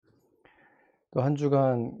또 한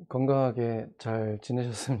주간 건강하게 잘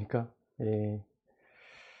지내셨습니까? 네.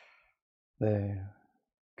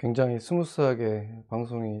 굉장히 스무스하게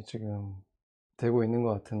방송이 지금 되고 있는 것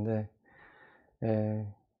같은데, 예,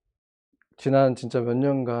 지난 진짜 몇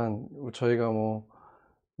년간 저희가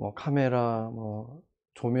카메라,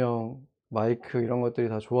 조명, 마이크 이런 것들이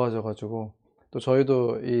다 좋아져 가지고, 또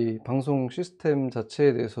저희도 이 방송 시스템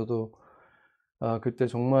자체에 대해서도 그때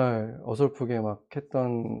정말 어설프게 막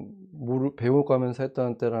했던, 배워가면서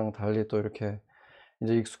했던 때랑 달리 또 이렇게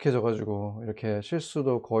이제 익숙해져 가지고 이렇게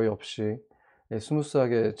실수도 거의 없이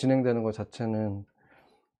스무스하게 진행되는 것 자체는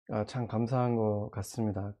참 감사한 것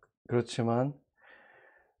같습니다. 그렇지만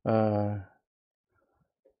아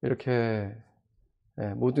이렇게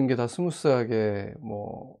모든 게 다 스무스하게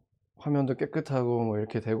화면도 깨끗하고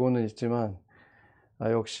이렇게 되고는 있지만,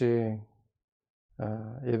 역시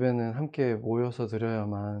예배는 함께 모여서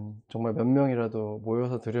드려야만, 정말 몇 명이라도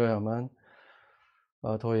모여서 드려야만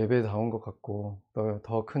더 예배다운 것 같고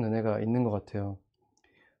더 큰 은혜가 있는 것 같아요.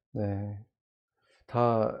 네.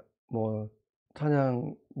 다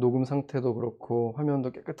찬양 녹음 상태도 그렇고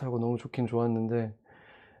화면도 깨끗하고 너무 좋긴 좋았는데,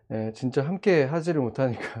 진짜 함께 하지를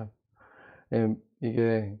못하니까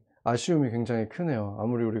이게 아쉬움이 굉장히 크네요.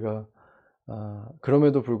 아무리 우리가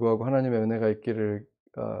그럼에도 불구하고 하나님의 은혜가 있기를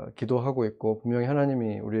기도하고 있고, 분명히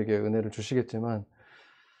하나님이 우리에게 은혜를 주시겠지만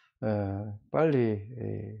빨리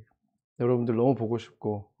여러분들 너무 보고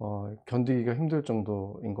싶고 견디기가 힘들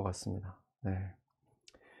정도인 것 같습니다. 네.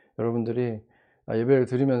 여러분들이 예배를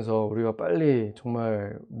드리면서 우리가 빨리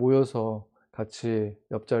정말 모여서 같이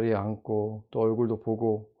옆자리에 앉고 또 얼굴도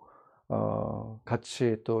보고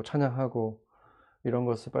같이 또 찬양하고, 이런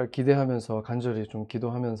것을 빨리 기대하면서 간절히 좀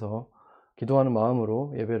기도하면서, 기도하는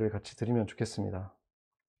마음으로 예배를 같이 드리면 좋겠습니다.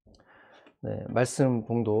 네, 말씀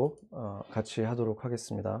봉독 같이 하도록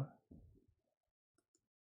하겠습니다.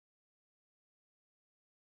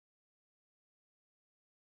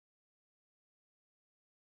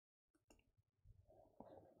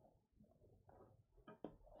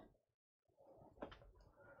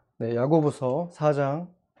 네, 야고보서 4장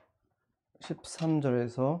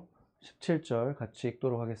 13절에서 17절 같이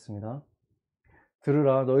읽도록 하겠습니다.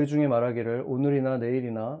 들으라, 너희 중에 말하기를 오늘이나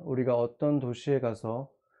내일이나 우리가 어떤 도시에 가서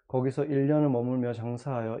거기서 1년을 머물며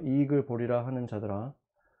장사하여 이익을 보리라 하는 자들아,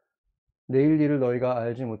 내일 일을 너희가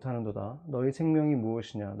알지 못하는도다. 너희 생명이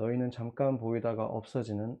무엇이냐? 너희는 잠깐 보이다가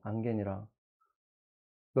없어지는 안개니라.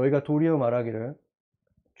 너희가 도리어 말하기를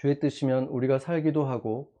주의 뜻이면 우리가 살기도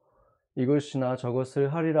하고 이것이나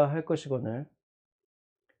저것을 하리라 할 것이거늘,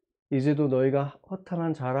 이제도 너희가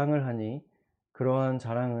허탄한 자랑을 하니 그러한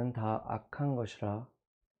자랑은 다 악한 것이라.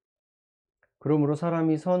 그러므로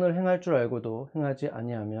사람이 선을 행할 줄 알고도 행하지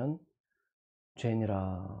아니하면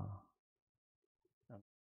죄니라.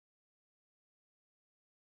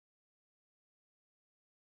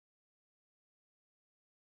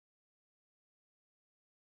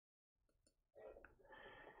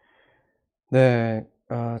 네.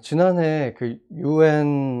 지난해 그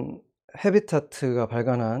UN 해비타트가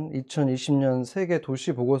발간한 2020년 세계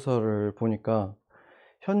도시 보고서를 보니까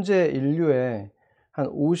현재 인류의 한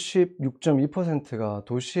 56.2%가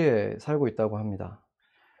도시에 살고 있다고 합니다.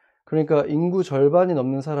 그러니까 인구 절반이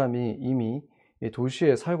넘는 사람이 이미 이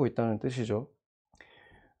도시에 살고 있다는 뜻이죠.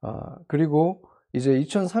 그리고 이제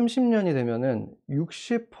 2030년이 되면은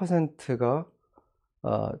 60%가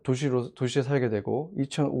도시에 살게 되고,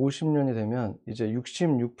 2050년이 되면 이제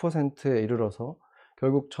 66%에 이르러서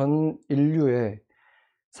결국 전 인류의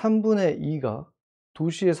 3분의 2가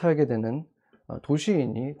도시에 살게 되는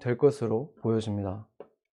도시인이 될 것으로 보여집니다.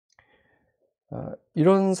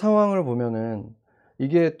 이런 상황을 보면은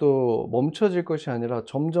이게 또 멈춰질 것이 아니라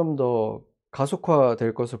점점 더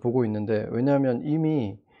가속화될 것을 보고 있는데, 왜냐하면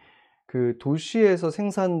이미 그 도시에서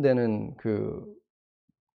생산되는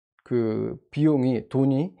비용이,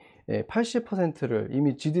 돈이 80%를,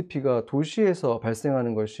 이미 GDP가 도시에서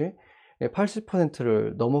발생하는 것이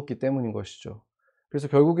 80%를 넘었기 때문인 것이죠. 그래서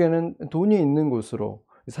결국에는 돈이 있는 곳으로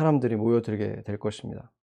사람들이 모여들게 될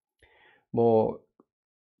것입니다. 뭐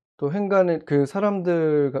또 행간에 그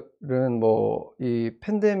사람들은 이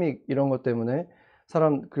팬데믹 이런 것 때문에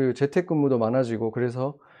재택근무도 많아지고,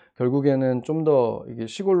 그래서 결국에는 좀 더 이게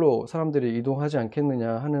시골로 사람들이 이동하지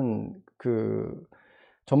않겠느냐 하는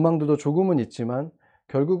전망들도 조금은 있지만,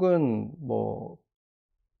 결국은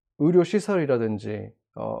의료 시설이라든지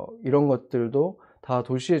이런 것들도 다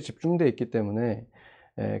도시에 집중돼 있기 때문에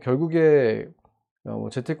결국에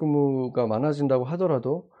재택근무가 많아진다고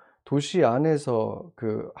하더라도 도시 안에서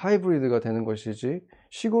하이브리드가 되는 것이지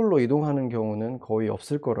시골로 이동하는 경우는 거의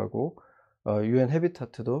없을 거라고 UN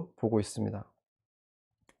해비타트도 보고 있습니다.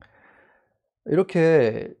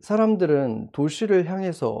 이렇게 사람들은 도시를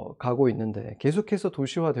향해서 가고 있는데 계속해서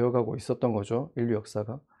도시화되어 가고 있었던 거죠, 인류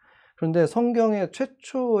역사가. 그런데 성경의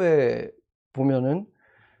최초에 보면은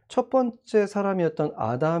첫 번째 사람이었던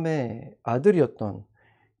아담의 아들이었던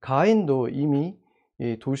가인도 이미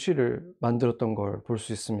이 도시를 만들었던 걸 볼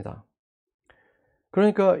수 있습니다.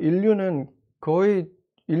 그러니까 인류는 거의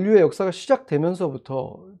인류의 역사가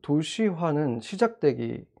시작되면서부터 도시화는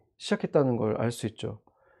시작되기 시작했다는 걸 알 수 있죠.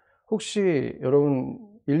 혹시 여러분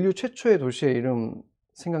인류 최초의 도시의 이름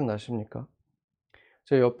생각나십니까?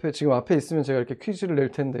 제 옆에 지금 앞에 있으면 제가 이렇게 퀴즈를 낼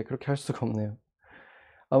텐데 그렇게 할 수가 없네요.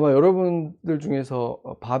 아마 여러분들 중에서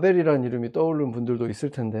바벨이라는 이름이 떠오르는 분들도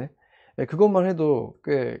있을 텐데, 예, 그것만 해도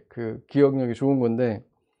꽤 그 기억력이 좋은 건데,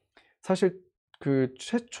 사실 그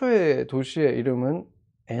최초의 도시의 이름은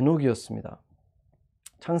에녹이었습니다.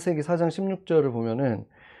 창세기 4장 16절을 보면은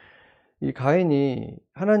이 가인이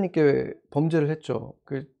하나님께 범죄를 했죠.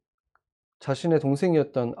 그 자신의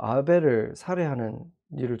동생이었던 아벨을 살해하는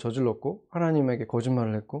일을 저질렀고 하나님에게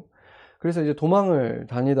거짓말을 했고, 그래서 이제 도망을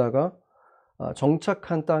다니다가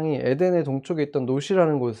정착한 땅이 에덴의 동쪽에 있던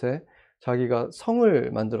노시라는 곳에 자기가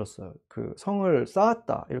성을 만들었어요. 그 성을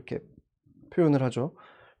쌓았다 이렇게 표현을 하죠.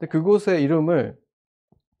 근데 그곳의 이름을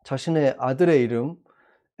자신의 아들의 이름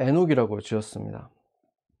에녹이라고 지었습니다.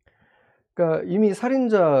 그러니까 이미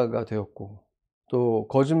살인자가 되었고 또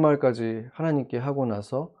거짓말까지 하나님께 하고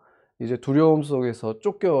나서 이제 두려움 속에서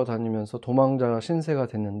쫓겨다니면서 도망자 신세가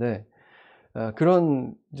됐는데,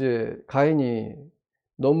 그런 이제 가인이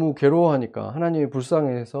너무 괴로워하니까 하나님이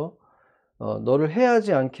불쌍해서 너를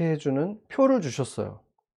해하지 않게 해 주는 표를 주셨어요.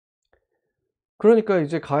 그러니까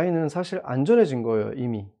이제 가인은 사실 안전해진 거예요,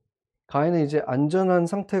 이미. 가인은 이제 안전한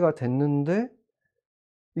상태가 됐는데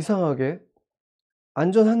이상하게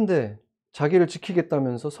안전한데 자기를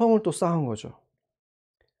지키겠다면서 성을 또 쌓은 거죠.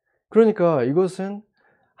 그러니까 이것은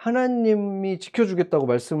하나님이 지켜주겠다고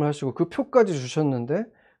말씀을 하시고 그 표까지 주셨는데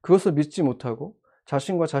그것을 믿지 못하고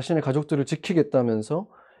자신과 자신의 가족들을 지키겠다면서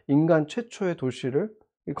인간 최초의 도시를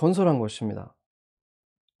건설한 것입니다.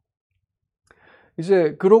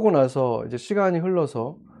 이제 그러고 나서 이제 시간이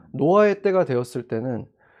흘러서 노아의 때가 되었을 때는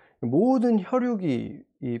모든 혈육이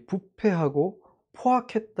이 부패하고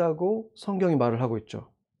포악했다고 성경이 말을 하고 있죠.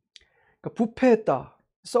 그러니까 부패했다,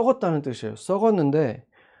 썩었다는 뜻이에요. 썩었는데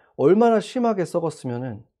얼마나 심하게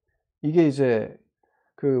썩었으면은 이게 이제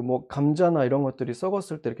그 뭐 감자나 이런 것들이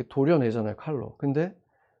썩었을 때 이렇게 도려내잖아요, 칼로. 근데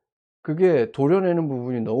그게 도려내는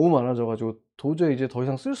부분이 너무 많아져 가지고 도저히 이제 더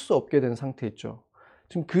이상 쓸 수 없게 된 상태 있죠.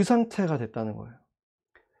 지금 그 상태가 됐다는 거예요.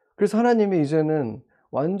 그래서 하나님이 이제는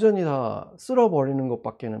완전히 다 쓸어 버리는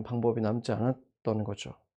것밖에는 방법이 남지 않았던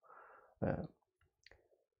거죠. 예.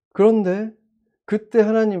 그런데 그때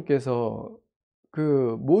하나님께서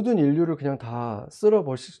그 모든 인류를 그냥 다 쓸어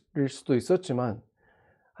버릴 수도 있었지만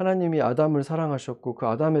하나님이 아담을 사랑하셨고 그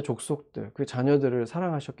아담의 족속들, 그 자녀들을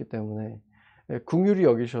사랑하셨기 때문에 긍휼히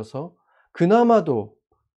여기셔서 그나마도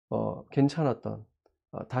괜찮았던,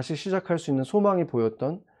 다시 시작할 수 있는 소망이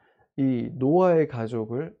보였던 이 노아의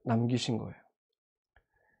가족을 남기신 거예요.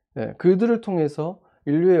 예, 그들을 통해서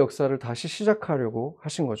인류의 역사를 다시 시작하려고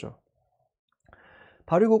하신 거죠.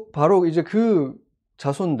 바로 이제 그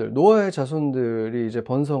자손들, 노아의 자손들이 이제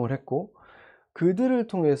번성을 했고 그들을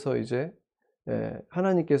통해서 이제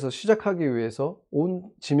하나님께서 시작하기 위해서 온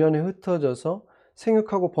지면에 흩어져서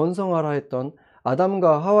생육하고 번성하라 했던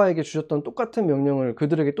아담과 하와에게 주셨던 똑같은 명령을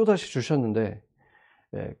그들에게 또다시 주셨는데,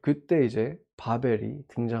 그때 이제 바벨이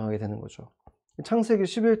등장하게 되는 거죠. 창세기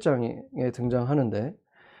 11장에 등장하는데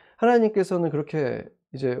하나님께서는 그렇게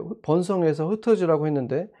이제 번성해서 흩어지라고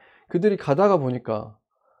했는데 그들이 가다가 보니까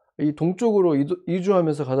이 동쪽으로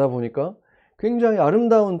이주하면서 가다 보니까 굉장히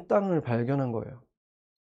아름다운 땅을 발견한 거예요.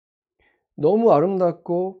 너무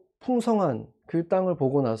아름답고 풍성한 그 땅을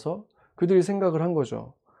보고 나서 그들이 생각을 한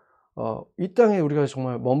거죠. 이 땅에 우리가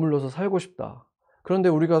정말 머물러서 살고 싶다. 그런데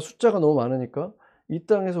우리가 숫자가 너무 많으니까 이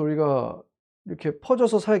땅에서 우리가 이렇게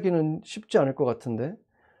퍼져서 살기는 쉽지 않을 것 같은데,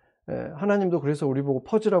 하나님도 그래서 우리 보고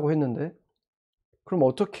퍼지라고 했는데 그럼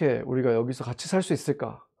어떻게 우리가 여기서 같이 살 수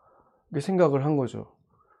있을까? 이렇게 생각을 한 거죠.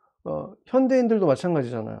 현대인들도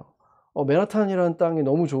마찬가지잖아요. 맨하탄이라는 땅이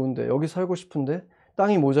너무 좋은데 여기 살고 싶은데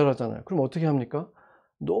땅이 모자라잖아요. 그럼 어떻게 합니까?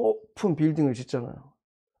 높은 빌딩을 짓잖아요.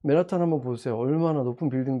 맨하탄 한번 보세요. 얼마나 높은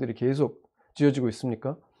빌딩들이 계속 지어지고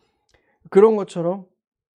있습니까? 그런 것처럼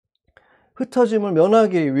흩어짐을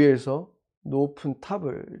면하기 위해서 높은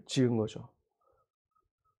탑을 지은 거죠.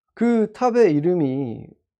 그 탑의 이름이,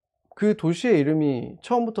 그 도시의 이름이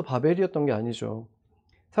처음부터 바벨이었던 게 아니죠.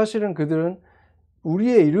 사실은 그들은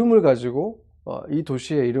우리의 이름을 가지고 이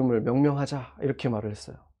도시의 이름을 명명하자 이렇게 말을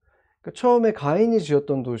했어요. 그러니까 처음에 가인이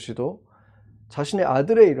지었던 도시도 자신의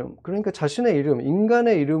아들의 이름, 그러니까 자신의 이름,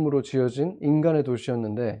 인간의 이름으로 지어진 인간의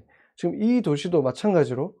도시였는데, 지금 이 도시도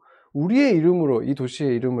마찬가지로 우리의 이름으로 이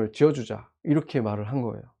도시의 이름을 지어주자, 이렇게 말을 한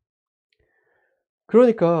거예요.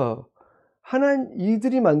 그러니까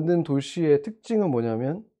이들이 만든 도시의 특징은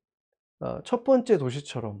뭐냐면, 첫 번째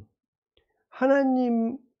도시처럼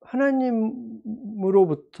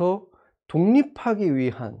하나님으로부터 독립하기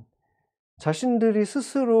위한, 자신들이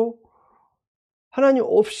스스로 하나님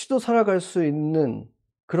없이도 살아갈 수 있는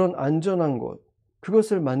그런 안전한 곳,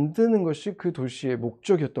 그것을 만드는 것이 그 도시의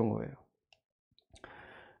목적이었던 거예요.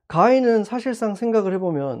 가인은 사실상 생각을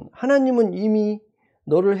해보면 하나님은 이미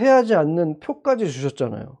너를 해하지 않는 표까지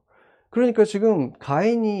주셨잖아요. 그러니까 지금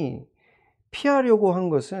가인이 피하려고 한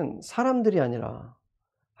것은 사람들이 아니라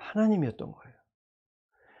하나님이었던 거예요.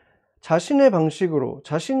 자신의 방식으로,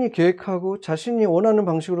 자신이 계획하고 자신이 원하는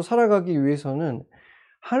방식으로 살아가기 위해서는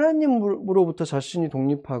하나님으로부터 자신이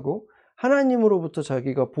독립하고 하나님으로부터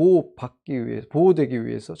자기가 보호되기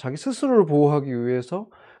위해서, 자기 스스로를 보호하기 위해서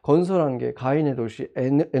건설한 게 가인의 도시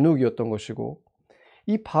에녹이었던 것이고,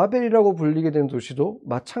 이 바벨이라고 불리게 된 도시도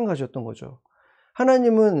마찬가지였던 거죠.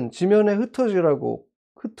 하나님은 지면에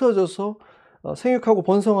흩어져서 생육하고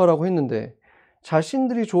번성하라고 했는데,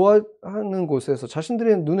 자신들이 좋아하는 곳에서,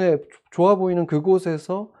 자신들의 눈에 좋아 보이는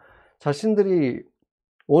그곳에서 자신들이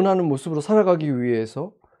원하는 모습으로 살아가기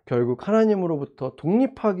위해서 결국 하나님으로부터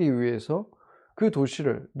독립하기 위해서 그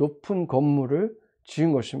도시를, 높은 건물을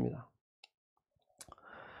지은 것입니다.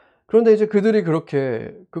 그런데 이제 그들이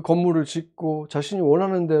그렇게 그 건물을 짓고 자신이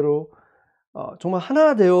원하는 대로 정말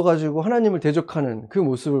하나 되어 가지고 하나님을 대적하는 그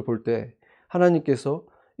모습을 볼 때, 하나님께서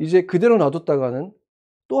이제 그대로 놔뒀다가는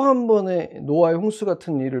또 한 번의 노아의 홍수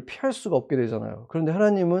같은 일을 피할 수가 없게 되잖아요. 그런데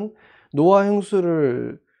하나님은 노아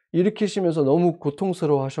홍수를 일으키시면서 너무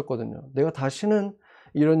고통스러워 하셨거든요. 내가 다시는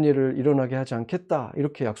이런 일을 일어나게 하지 않겠다,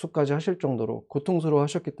 이렇게 약속까지 하실 정도로 고통스러워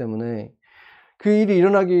하셨기 때문에 그 일이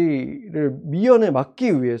일어나기를 미연에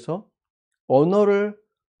막기 위해서 언어를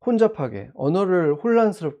혼잡하게, 언어를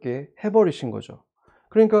혼란스럽게 해버리신 거죠.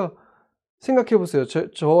 그러니까 생각해 보세요.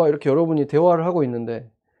 저와 이렇게 여러분이 대화를 하고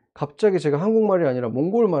있는데 갑자기 제가 한국말이 아니라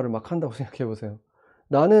몽골말을 막 한다고 생각해 보세요.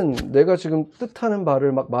 나는 내가 지금 뜻하는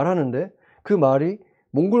말을 막 말하는데 그 말이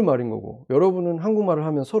몽골말인 거고, 여러분은 한국말을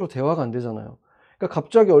하면 서로 대화가 안 되잖아요. 그러니까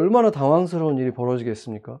갑자기 얼마나 당황스러운 일이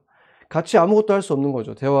벌어지겠습니까? 같이 아무것도 할 수 없는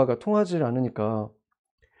거죠. 대화가 통하지 않으니까.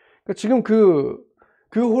 그러니까 지금 그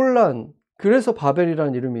혼란, 그래서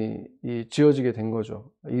바벨이라는 이름이 지어지게 된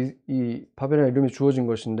거죠. 이 바벨이라는 이름이 주어진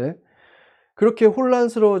것인데, 그렇게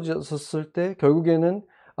혼란스러워졌을 때 결국에는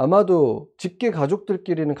아마도 직계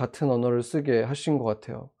가족들끼리는 같은 언어를 쓰게 하신 것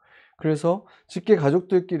같아요. 그래서 직계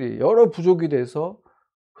가족들끼리 여러 부족이 돼서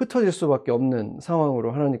흩어질 수밖에 없는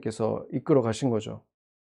상황으로 하나님께서 이끌어 가신 거죠.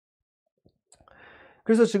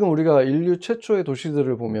 그래서 지금 우리가 인류 최초의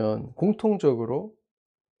도시들을 보면 공통적으로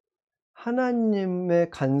하나님의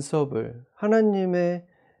간섭을, 하나님의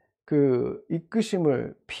그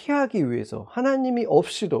이끄심을 피하기 위해서, 하나님이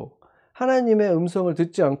없이도, 하나님의 음성을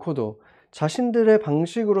듣지 않고도 자신들의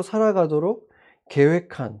방식으로 살아가도록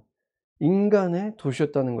계획한 인간의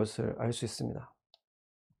도시였다는 것을 알 수 있습니다.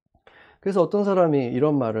 그래서 어떤 사람이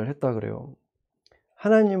이런 말을 했다 그래요.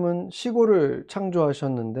 하나님은 시골을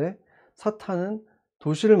창조하셨는데 사탄은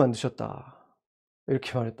도시를 만드셨다,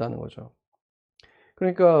 이렇게 말했다는 거죠.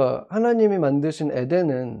 그러니까 하나님이 만드신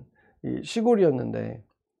에덴은 이 시골이었는데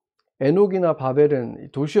에녹이나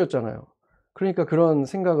바벨은 도시였잖아요. 그러니까 그런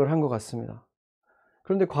생각을 한 것 같습니다.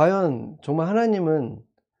 그런데 과연 정말 하나님은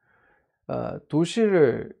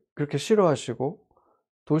도시를 그렇게 싫어하시고,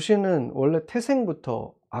 도시는 원래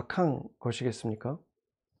태생부터 악한 것이겠습니까?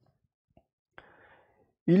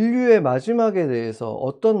 인류의 마지막에 대해서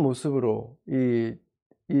어떤 모습으로 이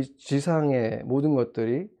지상의 모든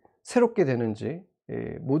것들이 새롭게 되는지,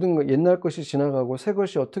 모든 옛날 것이 지나가고 새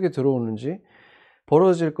것이 어떻게 들어오는지,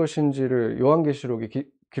 벌어질 것인지를 요한계시록이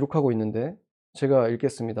기록하고 있는데, 제가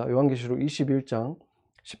읽겠습니다. 요한계시록 21장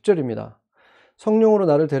 10절입니다. 성령으로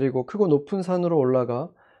나를 데리고 크고 높은 산으로 올라가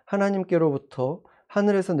하나님께로부터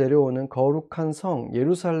하늘에서 내려오는 거룩한 성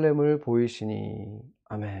예루살렘을 보이시니.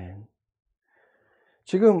 아멘.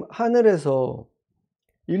 지금 하늘에서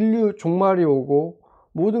인류 종말이 오고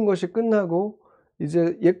모든 것이 끝나고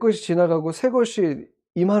이제 옛것이 지나가고 새 것이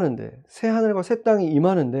임하는데, 새 하늘과 새 땅이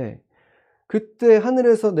임하는데, 그때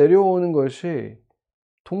하늘에서 내려오는 것이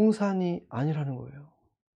동산이 아니라는 거예요.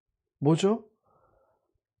 뭐죠?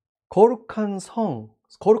 거룩한 성,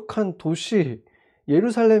 거룩한 도시,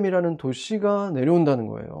 예루살렘이라는 도시가 내려온다는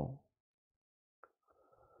거예요.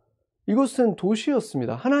 이것은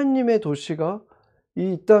도시였습니다. 하나님의 도시가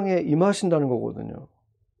이 땅에 임하신다는 거거든요.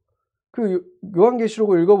 그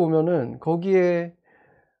요한계시록을 읽어보면은 거기에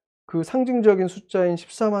그 상징적인 숫자인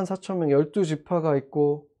 14만 4천 명 12지파가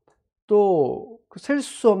있고, 또 그 셀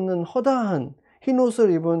수 없는 허다한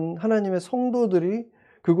흰옷을 입은 하나님의 성도들이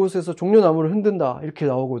그곳에서 종려나무를 흔든다 이렇게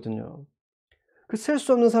나오거든요. 그 셀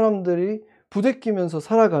수 없는 사람들이 부대끼면서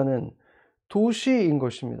살아가는 도시인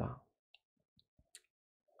것입니다.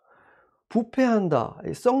 부패한다,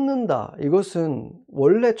 썩는다, 이것은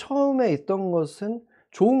원래 처음에 있던 것은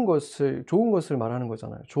좋은 것을 말하는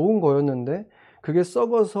거잖아요. 좋은 거였는데 그게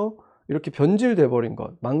썩어서 이렇게 변질돼 버린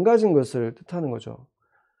것, 망가진 것을 뜻하는 거죠.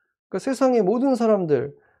 그러니까 세상의 모든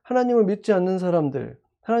사람들, 하나님을 믿지 않는 사람들,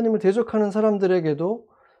 하나님을 대적하는 사람들에게도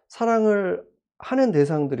사랑을 하는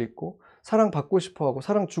대상들이 있고, 사랑받고 싶어하고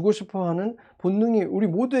사랑 주고 싶어하는 본능이 우리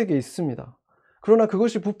모두에게 있습니다. 그러나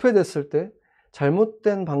그것이 부패됐을 때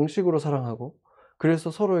잘못된 방식으로 사랑하고, 그래서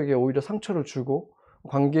서로에게 오히려 상처를 주고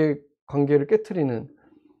관계를 깨트리는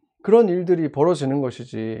그런 일들이 벌어지는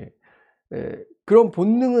것이지, 그런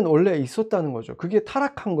본능은 원래 있었다는 거죠. 그게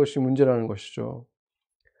타락한 것이 문제라는 것이죠.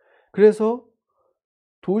 그래서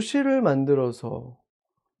도시를 만들어서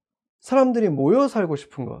사람들이 모여 살고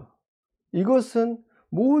싶은 것, 이것은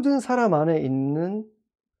모든 사람 안에 있는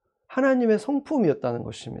하나님의 성품이었다는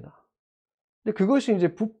것입니다. 근데 그것이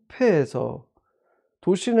이제 부패해서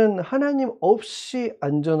도시는 하나님 없이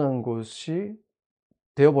안전한 곳이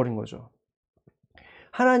되어버린 거죠.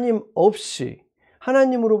 하나님 없이,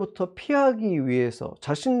 하나님으로부터 피하기 위해서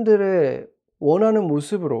자신들의 원하는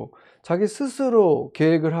모습으로 자기 스스로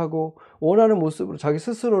계획을 하고 원하는 모습으로 자기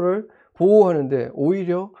스스로를 보호하는데,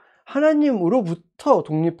 오히려 하나님으로부터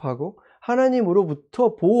독립하고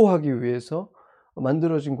하나님으로부터 보호하기 위해서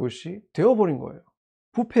만들어진 곳이 되어버린 거예요.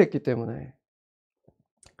 부패했기 때문에.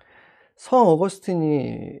 성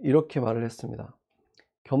어거스틴이 이렇게 말을 했습니다.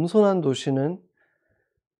 겸손한 도시는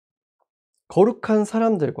거룩한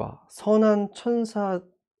사람들과 선한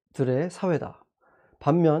천사들의 사회다.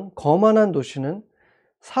 반면 거만한 도시는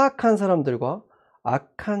사악한 사람들과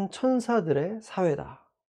악한 천사들의 사회다.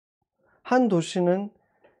 한 도시는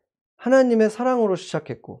하나님의 사랑으로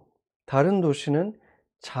시작했고, 다른 도시는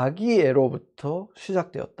자기애로부터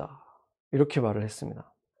시작되었다. 이렇게 말을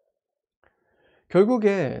했습니다.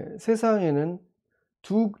 결국에 세상에는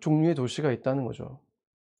두 종류의 도시가 있다는 거죠.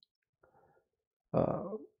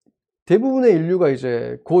 대부분의 인류가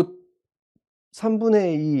이제 곧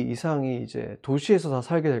 3분의 2 이상이 이제 도시에서 다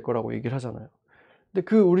살게 될 거라고 얘기를 하잖아요.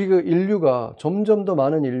 근데 우리 인류가, 점점 더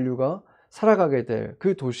많은 인류가 살아가게 될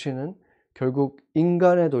그 도시는 결국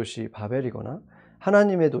인간의 도시 바벨이거나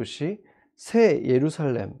하나님의 도시 새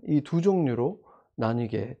예루살렘, 이 두 종류로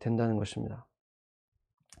나뉘게 된다는 것입니다.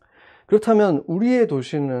 그렇다면 우리의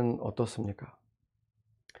도시는 어떻습니까?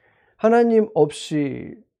 하나님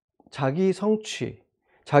없이 자기 성취,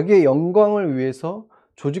 자기의 영광을 위해서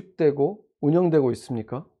조직되고 운영되고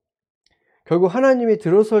있습니까? 결국 하나님이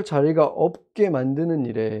들어설 자리가 없게 만드는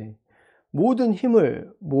일에 모든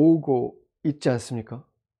힘을 모으고 있지 않습니까?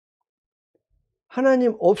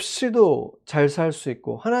 하나님 없이도 잘 살 수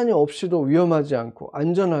있고, 하나님 없이도 위험하지 않고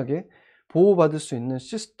안전하게 보호받을 수 있는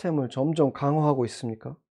시스템을 점점 강화하고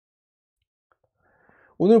있습니까?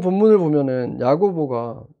 오늘 본문을 보면은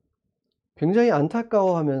야고보가 굉장히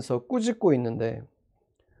안타까워하면서 꾸짖고 있는데,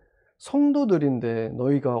 성도들인데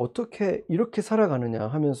너희가 어떻게 이렇게 살아가느냐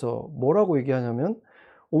하면서 뭐라고 얘기하냐면,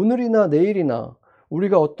 오늘이나 내일이나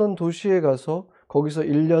우리가 어떤 도시에 가서 거기서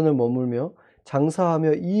 1년을 머물며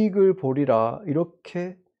장사하며 이익을 보리라,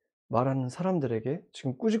 이렇게 말하는 사람들에게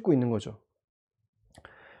지금 꾸짖고 있는 거죠.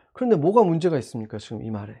 그런데 뭐가 문제가 있습니까? 지금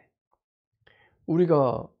이 말에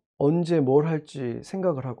우리가 언제 뭘 할지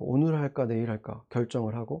생각을 하고, 오늘 할까 내일 할까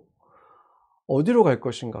결정을 하고, 어디로 갈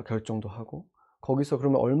것인가 결정도 하고, 거기서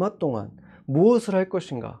그러면 얼마 동안 무엇을 할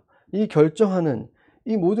것인가 이 결정하는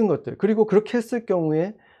이 모든 것들, 그리고 그렇게 했을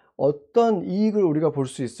경우에 어떤 이익을 우리가 볼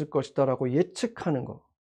수 있을 것이다 라고 예측하는 것,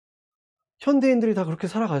 현대인들이 다 그렇게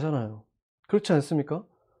살아가잖아요. 그렇지 않습니까?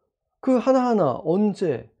 그 하나하나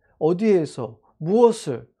언제 어디에서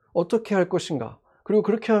무엇을 어떻게 할 것인가, 그리고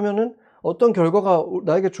그렇게 하면은 어떤 결과가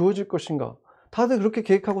나에게 주어질 것인가, 다들 그렇게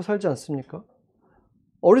계획하고 살지 않습니까?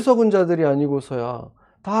 어리석은 자들이 아니고서야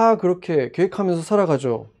다 그렇게 계획하면서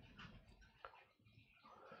살아가죠.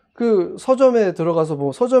 그 서점에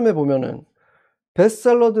들어가서 서점에 보면은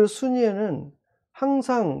베스트셀러들 순위에는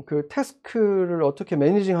항상 그 태스크를 어떻게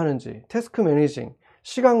매니징 하는지, 태스크 매니징,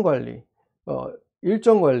 시간 관리,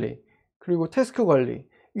 일정 관리, 그리고 태스크 관리,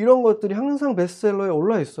 이런 것들이 항상 베스트셀러에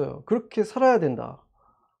올라 있어요. 그렇게 살아야 된다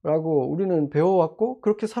라고 우리는 배워왔고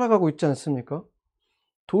그렇게 살아가고 있지 않습니까?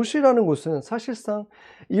 도시라는 곳은 사실상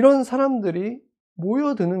이런 사람들이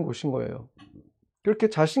모여드는 곳인 거예요. 그렇게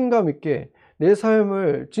자신감 있게 내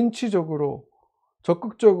삶을 진취적으로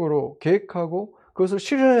적극적으로 계획하고 그것을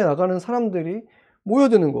실현해 나가는 사람들이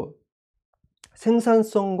모여드는 곳.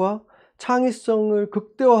 생산성과 창의성을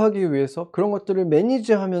극대화하기 위해서 그런 것들을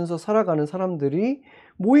매니지하면서 살아가는 사람들이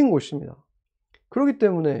모인 곳입니다. 그렇기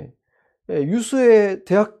때문에 유수의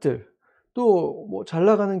대학들 또 뭐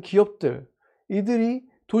잘나가는 기업들 이들이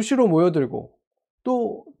도시로 모여들고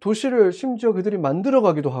또 도시를 심지어 그들이 만들어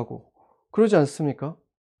가기도 하고 그러지 않습니까?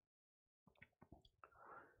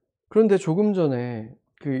 그런데 조금 전에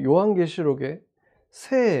그 요한계시록에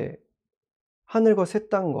새 하늘과 새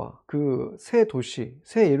땅과 그 새 도시,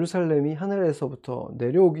 새 예루살렘이 하늘에서부터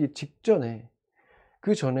내려오기 직전에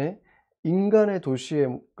그 전에 인간의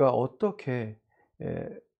도시가 어떻게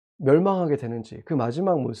멸망하게 되는지 그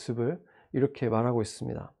마지막 모습을 이렇게 말하고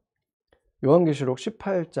있습니다. 요한계시록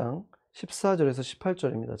 18장 14절에서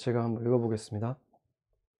 18절입니다. 제가 한번 읽어보겠습니다.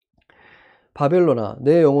 바벨론아,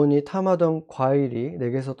 내 영혼이 탐하던 과일이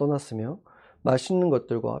내게서 떠났으며 맛있는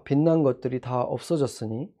것들과 빛난 것들이 다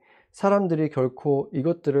없어졌으니 사람들이 결코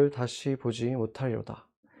이것들을 다시 보지 못하리로다.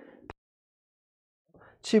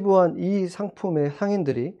 치부한 이 상품의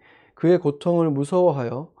상인들이 그의 고통을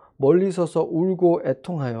무서워하여 멀리 서서 울고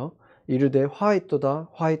애통하여 이르되 화있도다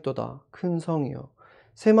화있도다 큰 성이여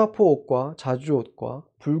세마포 옷과 자주 옷과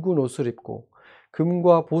붉은 옷을 입고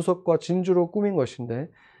금과 보석과 진주로 꾸민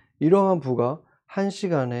것인데 이러한 부가 한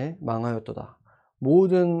시간에 망하였도다.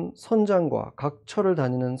 모든 선장과 각 처를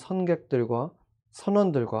다니는 선객들과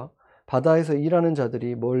선원들과 바다에서 일하는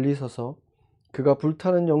자들이 멀리 서서 그가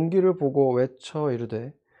불타는 연기를 보고 외쳐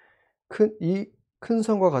이르되 이 큰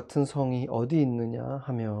성과 같은 성이 어디 있느냐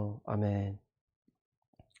하며 아멘.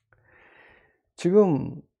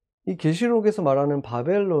 지금 이 계시록에서 말하는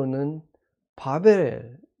바벨론은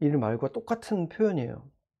바벨 이 말과 똑같은 표현이에요.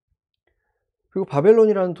 그리고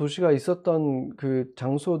바벨론이라는 도시가 있었던 그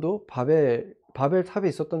장소도 바벨탑이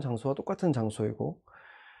있었던 장소와 똑같은 장소이고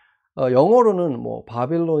영어로는 뭐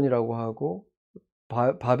바빌론이라고 하고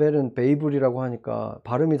바벨은 베이블이라고 하니까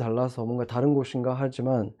발음이 달라서 뭔가 다른 곳인가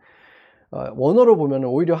하지만 원어로 보면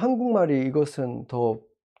오히려 한국말이 이것은 더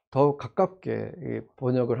가깝게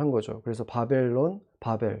번역을 한 거죠. 그래서 바벨론,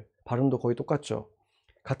 바벨 발음도 거의 똑같죠.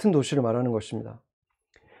 같은 도시를 말하는 것입니다.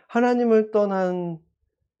 하나님을 떠난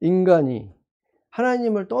인간이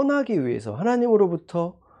하나님을 떠나기 위해서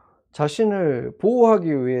하나님으로부터 자신을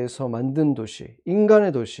보호하기 위해서 만든 도시,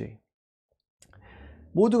 인간의 도시,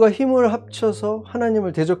 모두가 힘을 합쳐서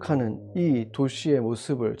하나님을 대적하는 이 도시의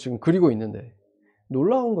모습을 지금 그리고 있는데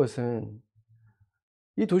놀라운 것은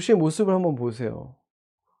이 도시의 모습을 한번 보세요.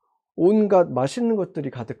 온갖 맛있는 것들이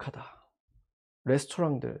가득하다.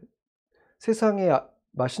 레스토랑들, 세상에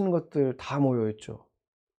맛있는 것들 다 모여있죠.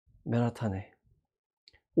 맨하탄에.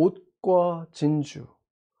 옷과 진주,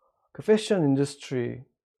 그 패션 인더스트리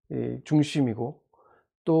중심이고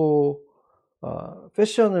또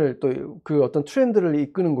패션을 또 그 어떤 트렌드를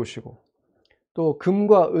이끄는 곳이고 또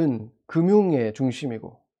금과 은, 금융의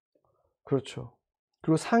중심이고 그렇죠.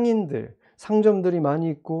 그리고 상인들, 상점들이 많이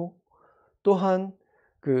있고 또한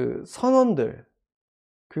그 선원들,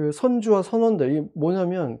 그 선주와 선원들 이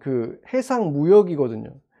뭐냐면 그 해상 무역이거든요.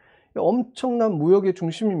 엄청난 무역의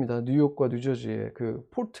중심입니다. 뉴욕과 뉴저지의 그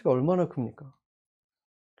포트가 얼마나 큽니까?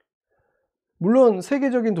 물론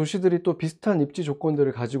세계적인 도시들이 또 비슷한 입지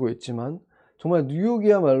조건들을 가지고 있지만 정말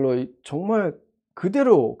뉴욕이야말로 정말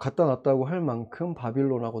그대로 갖다 놨다고 할 만큼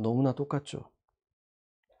바빌론하고 너무나 똑같죠.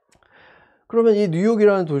 그러면 이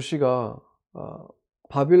뉴욕이라는 도시가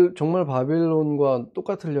정말 바빌론과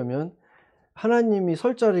똑같으려면 하나님이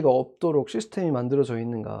설 자리가 없도록 시스템이 만들어져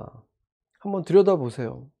있는가 한번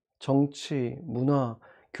들여다보세요. 정치, 문화,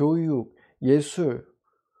 교육, 예술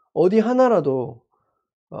어디 하나라도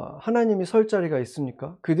하나님이 설 자리가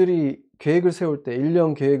있습니까? 그들이 계획을 세울 때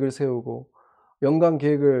 1년 계획을 세우고 연간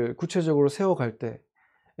계획을 구체적으로 세워갈 때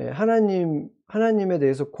하나님에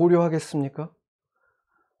대해서 고려하겠습니까?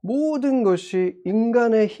 모든 것이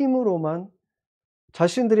인간의 힘으로만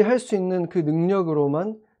자신들이 할 수 있는 그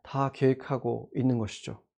능력으로만 다 계획하고 있는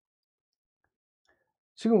것이죠.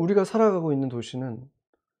 지금 우리가 살아가고 있는 도시는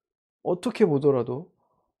어떻게 보더라도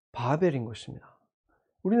바벨인 것입니다.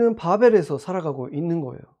 우리는 바벨에서 살아가고 있는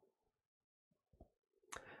거예요.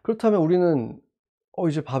 그렇다면 우리는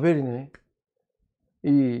이제 바벨이네.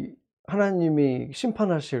 이 하나님이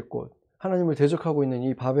심판하실 곳, 하나님을 대적하고 있는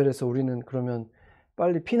이 바벨에서 우리는 그러면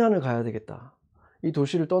빨리 피난을 가야 되겠다. 이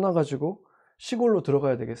도시를 떠나가지고 시골로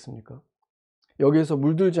들어가야 되겠습니까? 여기에서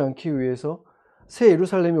물들지 않기 위해서 새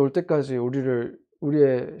예루살렘이 올 때까지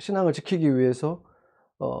우리의 신앙을 지키기 위해서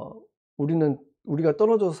우리가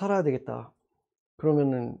떨어져서 살아야 되겠다.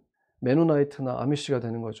 그러면은 메노나이트나 아미시가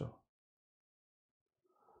되는 거죠.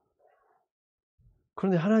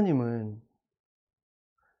 그런데 하나님은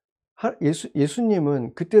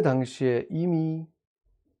예수님은 그때 당시에 이미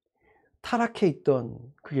타락해 있던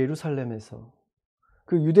그 예루살렘에서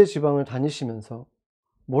그 유대 지방을 다니시면서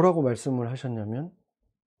뭐라고 말씀을 하셨냐면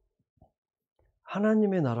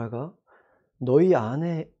하나님의 나라가 너희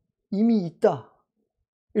안에 이미 있다.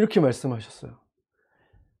 이렇게 말씀하셨어요.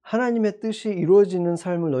 하나님의 뜻이 이루어지는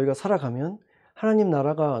삶을 너희가 살아가면 하나님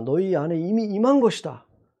나라가 너희 안에 이미 임한 것이다.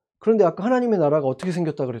 그런데 아까 하나님의 나라가 어떻게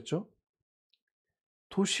생겼다 그랬죠?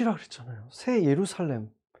 도시라 그랬잖아요. 새 예루살렘.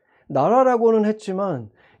 나라라고는 했지만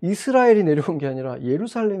이스라엘이 내려온 게 아니라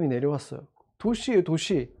예루살렘이 내려왔어요. 도시예요,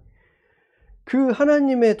 도시. 그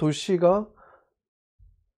하나님의 도시가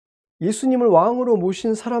예수님을 왕으로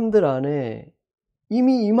모신 사람들 안에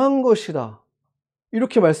이미 임한 것이다.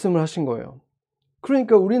 이렇게 말씀을 하신 거예요.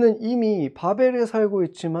 그러니까 우리는 이미 바벨에 살고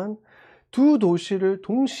있지만 두 도시를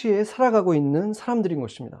동시에 살아가고 있는 사람들인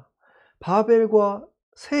것입니다. 바벨과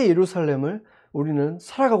새 예루살렘을 우리는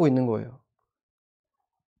살아가고 있는 거예요.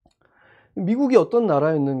 미국이 어떤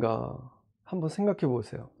나라였는가 한번 생각해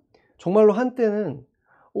보세요. 정말로 한때는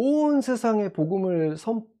온 세상에 복음을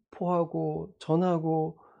선포하고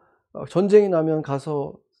전하고 전쟁이 나면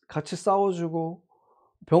가서 같이 싸워주고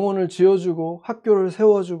병원을 지어주고 학교를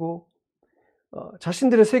세워주고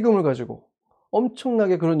자신들의 세금을 가지고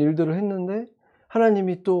엄청나게 그런 일들을 했는데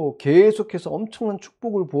하나님이 또 계속해서 엄청난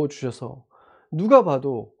축복을 부어주셔서 누가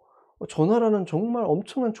봐도 저 나라는 정말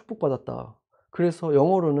엄청난 축복받았다. 그래서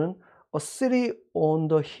영어로는 A city on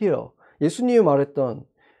the hill. 예수님이 말했던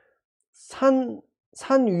산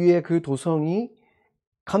위에 그 도성이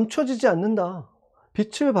감춰지지 않는다.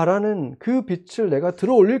 빛을 발하는 그 빛을 내가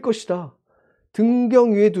들어 올릴 것이다.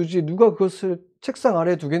 등경 위에 두지 누가 그것을 책상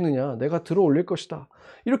아래에 두겠느냐. 내가 들어 올릴 것이다.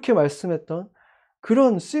 이렇게 말씀했던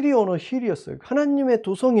그런 city on a hill이었어요. 하나님의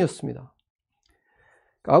도성이었습니다.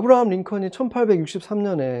 아브라함 링컨이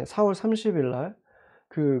 1863년에 4월 30일 날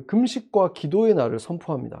그 금식과 기도의 날을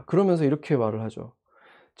선포합니다. 그러면서 이렇게 말을 하죠.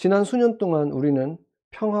 지난 수년 동안 우리는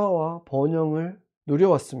평화와 번영을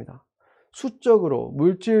누려왔습니다. 수적으로,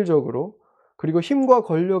 물질적으로, 그리고 힘과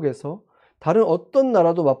권력에서 다른 어떤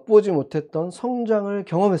나라도 맛보지 못했던 성장을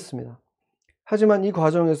경험했습니다. 하지만 이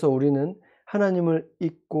과정에서 우리는 하나님을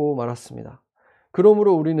잊고 말았습니다.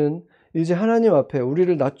 그러므로 우리는 이제 하나님 앞에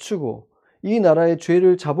우리를 낮추고 이 나라의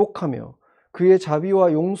죄를 자복하며 그의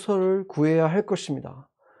자비와 용서를 구해야 할 것입니다.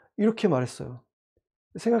 이렇게 말했어요.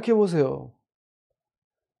 생각해 보세요.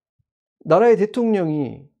 나라의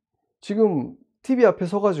대통령이 지금 TV 앞에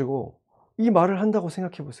서가지고 이 말을 한다고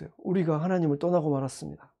생각해 보세요. 우리가 하나님을 떠나고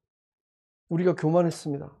말았습니다. 우리가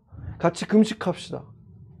교만했습니다. 같이 금식합시다.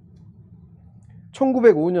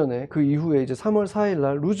 1905년에 그 이후에 이제 3월 4일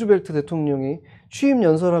날 루즈벨트 대통령이 취임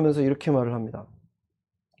연설하면서 이렇게 말을 합니다.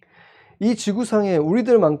 이 지구상에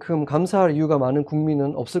우리들만큼 감사할 이유가 많은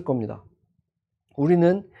국민은 없을 겁니다.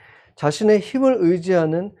 우리는 자신의 힘을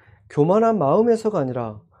의지하는 교만한 마음에서가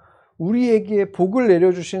아니라 우리에게 복을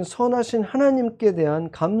내려주신 선하신 하나님께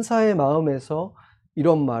대한 감사의 마음에서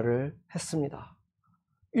이런 말을 했습니다.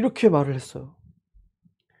 이렇게 말을 했어요.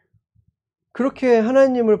 그렇게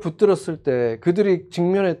하나님을 붙들었을 때 그들이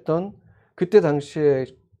직면했던 그때 당시에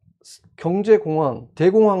경제공황,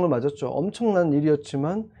 대공황을 맞았죠. 엄청난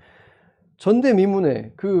일이었지만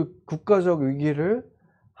전대미문의 그 국가적 위기를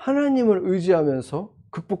하나님을 의지하면서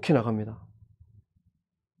극복해 나갑니다.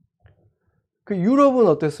 그 유럽은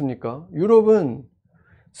어땠습니까? 유럽은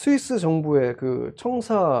스위스 정부의 그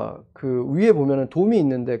청사 그 위에 보면은 돔이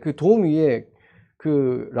있는데 그 돔 위에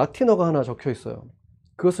그 라틴어가 하나 적혀 있어요.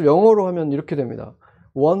 그것을 영어로 하면 이렇게 됩니다.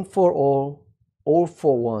 One for all, all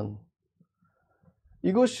for one.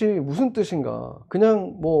 이것이 무슨 뜻인가?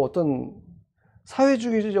 그냥 뭐 어떤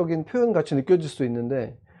사회주의적인 표현 같이 느껴질 수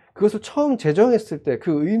있는데 그것을 처음 제정했을 때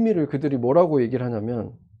그 의미를 그들이 뭐라고 얘기를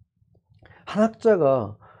하냐면 한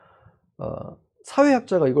학자가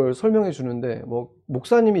사회학자가 이걸 설명해 주는데 뭐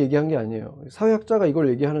목사님이 얘기한 게 아니에요. 사회학자가 이걸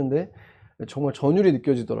얘기하는데 정말 전율이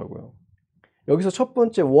느껴지더라고요. 여기서 첫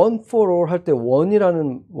번째 one for all 할 때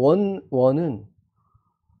one이라는 one은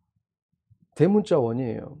대문자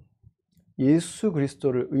원이에요. 예수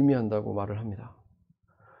그리스도를 의미한다고 말을 합니다.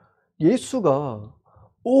 예수가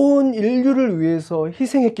온 인류를 위해서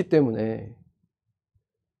희생했기 때문에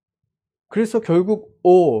그래서 결국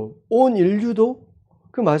온 인류도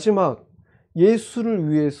그 마지막 예수를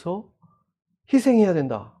위해서 희생해야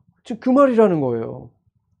된다. 지금 그 말이라는 거예요.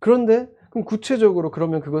 그런데 그럼 구체적으로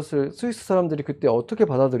그러면 그것을 스위스 사람들이 그때 어떻게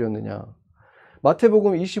받아들였느냐.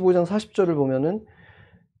 마태복음 25장 40절을 보면은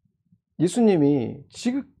예수님이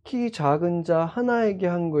지극히 작은 자 하나에게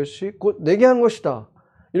한 것이 곧 내게 한 것이다.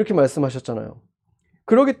 이렇게 말씀하셨잖아요.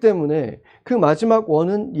 그렇기 때문에 그 마지막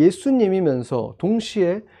원은 예수님이면서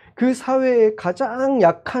동시에 그 사회의 가장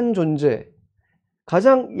약한 존재,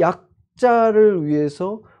 가장 약자를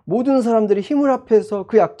위해서 모든 사람들이 힘을 합해서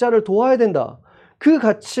그 약자를 도와야 된다. 그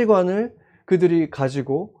가치관을 그들이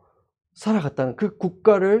가지고 살아갔다는, 그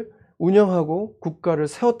국가를 운영하고 국가를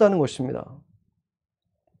세웠다는 것입니다.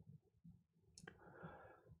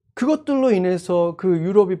 그것들로 인해서 그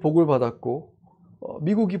유럽이 복을 받았고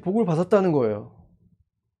미국이 복을 받았다는 거예요.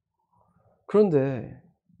 그런데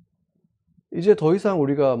이제 더 이상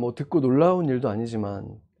우리가 뭐 듣고 놀라운 일도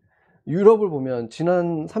아니지만 유럽을 보면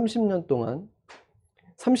지난 30년 동안,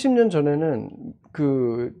 30년 전에는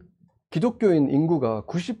그 기독교인 인구가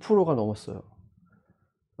 90%가 넘었어요.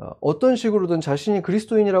 어떤 식으로든 자신이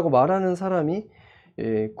그리스도인이라고 말하는 사람이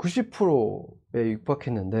 90%에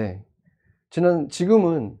육박했는데,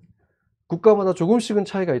 지금은 국가마다 조금씩은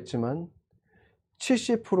차이가 있지만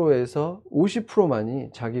 70%에서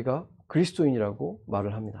 50%만이 자기가 그리스도인이라고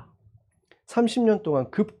말을 합니다. 30년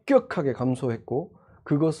동안 급격하게 감소했고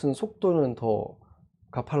그것은 속도는 더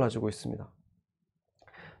가팔라지고 있습니다.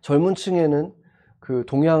 젊은 층에는 그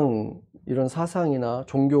동양 이런 사상이나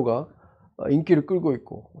종교가 인기를 끌고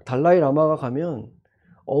있고, 달라이 라마가 가면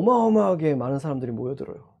어마어마하게 많은 사람들이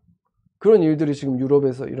모여들어요. 그런 일들이 지금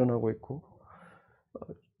유럽에서 일어나고 있고,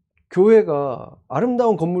 교회가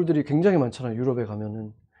아름다운 건물들이 굉장히 많잖아요, 유럽에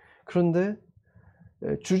가면은. 그런데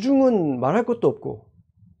주중은 말할 것도 없고,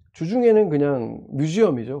 주중에는 그냥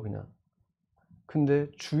뮤지엄이죠, 그냥. 근데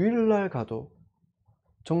주일날 가도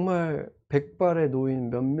정말 백발의 노인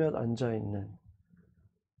몇몇 앉아있는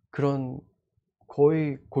그런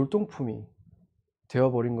거의 골동품이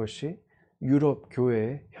되어버린 것이 유럽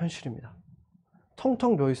교회의 현실입니다.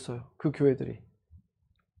 텅텅 비어 있어요, 그 교회들이.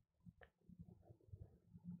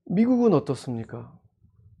 미국은 어떻습니까?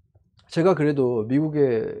 제가 그래도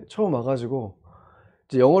미국에 처음 와가지고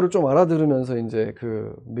이제 영어를 좀 알아들으면서 이제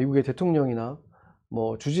그 미국의 대통령이나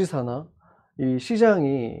뭐 주지사나 이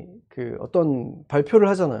시장이 그 어떤 발표를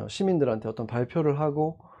하잖아요. 시민들한테 어떤 발표를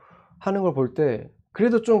하고 하는 걸 볼 때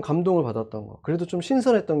그래도 좀 감동을 받았던 거, 그래도 좀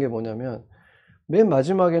신선했던 게 뭐냐면 맨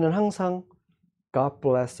마지막에는 항상 God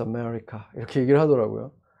bless America 이렇게 얘기를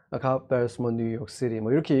하더라고요. God bless 뭐 New York City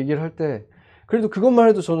뭐 이렇게 얘기를 할 때 그래도 그것만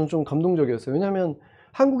해도 저는 좀 감동적이었어요. 왜냐하면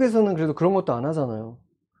한국에서는 그래도 그런 것도 안 하잖아요.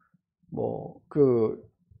 뭐 그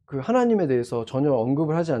하나님에 대해서 전혀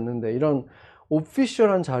언급을 하지 않는데, 이런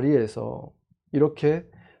오피셜한 자리에서 이렇게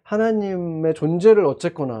하나님의 존재를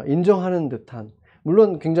어쨌거나 인정하는 듯한,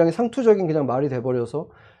 물론 굉장히 상투적인 그냥 말이 돼버려서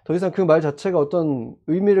더 이상 그 말 자체가 어떤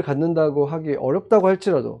의미를 갖는다고 하기 어렵다고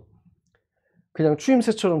할지라도, 그냥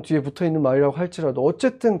추임새처럼 뒤에 붙어있는 말이라고 할지라도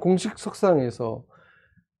어쨌든 공식 석상에서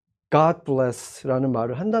God bless 라는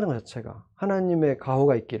말을 한다는 것 자체가, 하나님의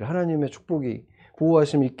가호가 있기를, 하나님의 축복이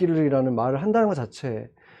보호하심이 있기를이라는 말을 한다는 것 자체에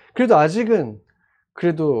그래도 아직은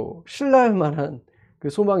그래도 신뢰할 만한 그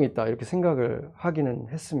소망이 있다, 이렇게 생각을 하기는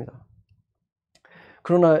했습니다.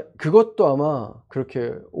 그러나 그것도 아마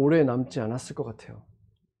그렇게 오래 남지 않았을 것 같아요.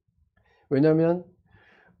 왜냐면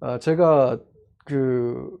제가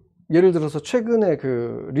그 예를 들어서 최근에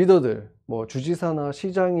그 리더들, 뭐 주지사나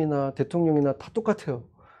시장이나 대통령이나 다 똑같아요.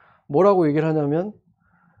 뭐라고 얘기를 하냐면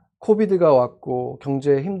코비드가 왔고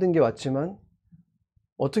경제에 힘든 게 왔지만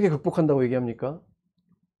어떻게 극복한다고 얘기합니까?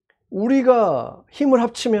 우리가 힘을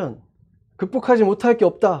합치면 극복하지 못할 게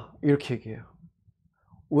없다, 이렇게 얘기해요.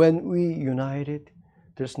 When we united,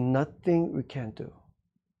 there's nothing we can do.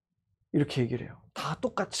 이렇게 얘기를 해요. 다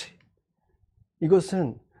똑같이.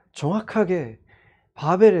 이것은 정확하게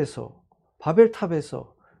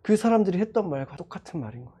바벨탑에서 그 사람들이 했던 말과 똑같은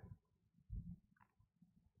말인 거예요.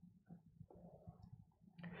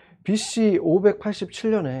 BC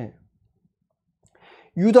 587년에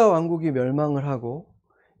유다 왕국이 멸망을 하고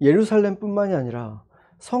예루살렘뿐만이 아니라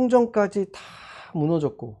성전까지 다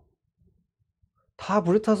무너졌고 다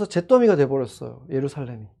불에 타서 잿더미가 돼버렸어요,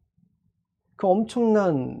 예루살렘이. 그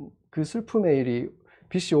엄청난 그 슬픔의 일이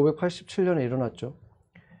BC 587년에 일어났죠.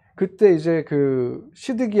 그때 이제 그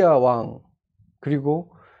시드기야 왕,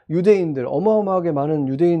 그리고 유대인들, 어마어마하게 많은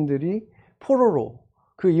유대인들이 포로로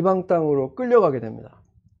그 이방 땅으로 끌려가게 됩니다.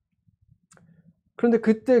 그런데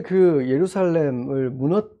그때 그 예루살렘을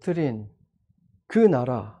무너뜨린 그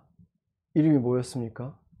나라 이름이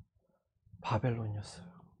뭐였습니까? 바벨론이었어요.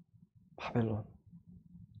 바벨론.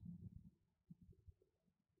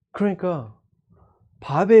 그러니까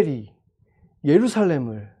바벨이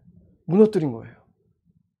예루살렘을 무너뜨린 거예요.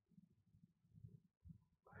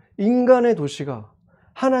 인간의 도시가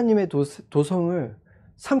하나님의 도성을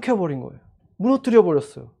삼켜버린 거예요. 무너뜨려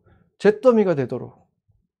버렸어요. 잿더미가 되도록.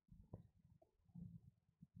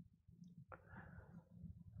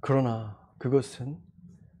 그러나 그것은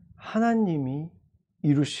하나님이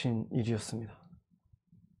이루신 일이었습니다.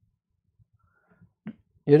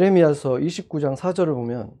 예레미야서 29장 4절을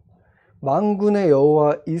보면 만군의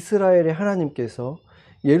여호와 이스라엘의 하나님께서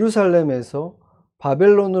예루살렘에서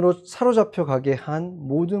바벨론으로 사로잡혀 가게 한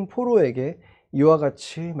모든 포로에게 이와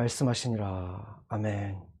같이 말씀하시니라.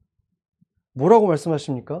 아멘. 뭐라고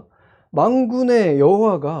말씀하십니까? 만군의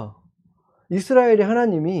여호와가, 이스라엘의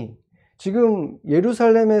하나님이 지금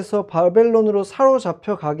예루살렘에서 바벨론으로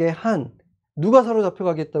사로잡혀 가게 한, 누가 사로잡혀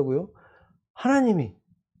가겠다고요? 하나님이.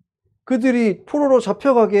 그들이 포로로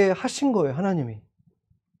잡혀가게 하신 거예요, 하나님이.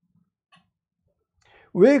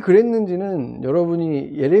 왜 그랬는지는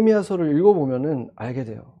여러분이 예레미야서를 읽어보면 알게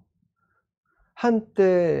돼요.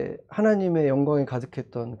 한때 하나님의 영광이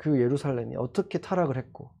가득했던 그 예루살렘이 어떻게 타락을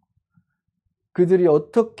했고, 그들이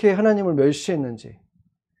어떻게 하나님을 멸시했는지,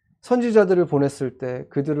 선지자들을 보냈을 때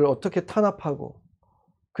그들을 어떻게 탄압하고,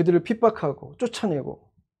 그들을 핍박하고,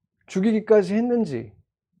 쫓아내고, 죽이기까지 했는지,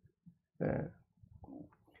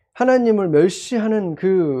 하나님을 멸시하는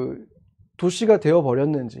그 도시가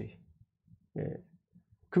되어버렸는지,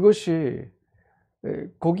 그것이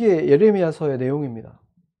거기에 예레미야서의 내용입니다.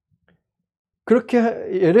 그렇게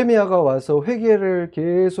예레미야가 와서 회개를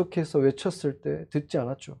계속해서 외쳤을 때 듣지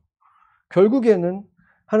않았죠. 결국에는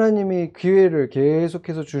하나님이 기회를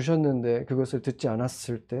계속해서 주셨는데 그것을 듣지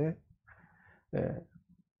않았을 때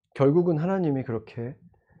결국은 하나님이 그렇게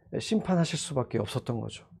심판하실 수밖에 없었던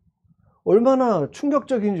거죠. 얼마나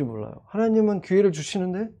충격적인지 몰라요. 하나님은 기회를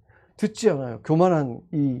주시는데 듣지 않아요. 교만한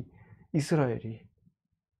이 이스라엘이.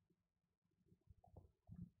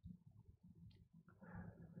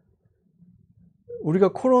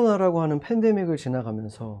 우리가 코로나라고 하는 팬데믹을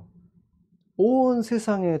지나가면서 온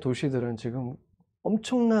세상의 도시들은 지금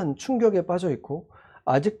엄청난 충격에 빠져 있고,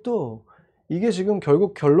 아직도 이게 지금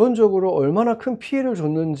결국 결론적으로 얼마나 큰 피해를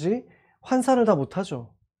줬는지 환산을 다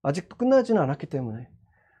못하죠. 아직도 끝나지는 않았기 때문에.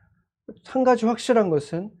 한 가지 확실한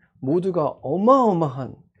것은 모두가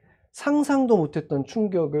어마어마한, 상상도 못했던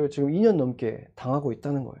충격을 지금 2년 넘게 당하고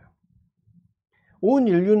있다는 거예요. 온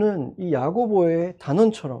인류는 이 야고보의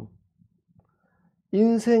단언처럼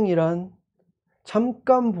인생이란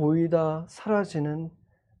잠깐 보이다 사라지는,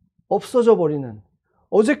 없어져 버리는,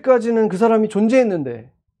 어제까지는 그 사람이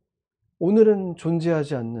존재했는데 오늘은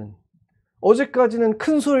존재하지 않는, 어제까지는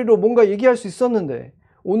큰 소리로 뭔가 얘기할 수 있었는데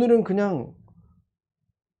오늘은 그냥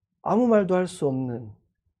아무 말도 할 수 없는,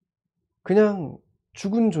 그냥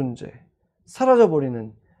죽은 존재, 사라져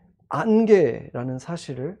버리는 안개라는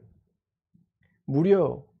사실을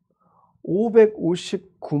무려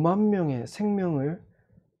 559만 명의 생명을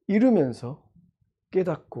잃으면서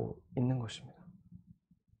깨닫고 있는 것입니다.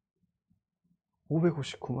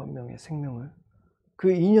 559만 명의 생명을 그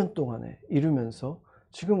 2년 동안에 잃으면서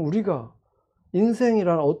지금 우리가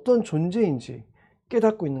인생이란 어떤 존재인지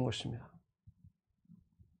깨닫고 있는 것입니다.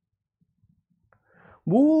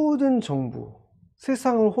 모든 정부,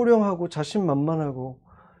 세상을 호령하고 자신만만하고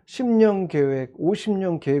 10년 계획,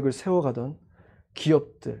 50년 계획을 세워가던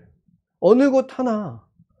기업들, 어느 곳 하나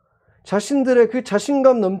자신들의 그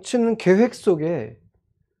자신감 넘치는 계획 속에,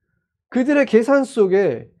 그들의 계산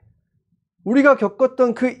속에 우리가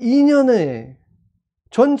겪었던 그 2년의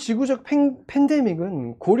전 지구적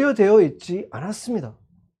팬데믹은 고려되어 있지 않았습니다.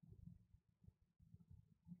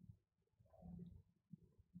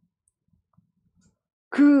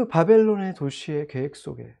 그 바벨론의 도시의 계획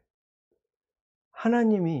속에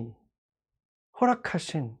하나님이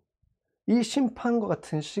허락하신 이 심판과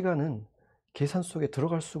같은 시간은 계산 속에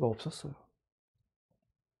들어갈 수가 없었어요.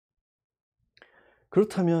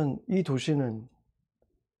 그렇다면 이 도시는,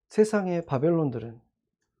 세상의 바벨론들은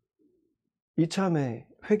이참에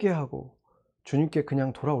회개하고 주님께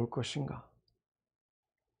그냥 돌아올 것인가?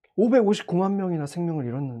 559만 명이나 생명을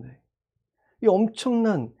잃었는데, 이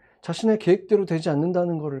엄청난, 자신의 계획대로 되지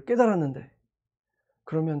않는다는 것을 깨달았는데,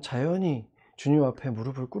 그러면 자연히 주님 앞에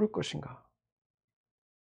무릎을 꿇을 것인가?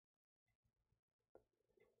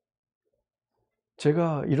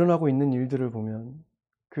 제가 일어나고 있는 일들을 보면,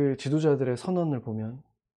 그 지도자들의 선언을 보면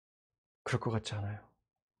그럴 것 같지 않아요.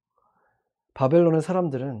 바벨론의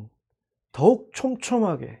사람들은 더욱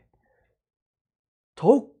촘촘하게,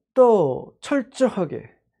 더욱더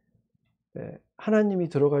철저하게 하나님이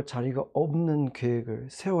들어갈 자리가 없는 계획을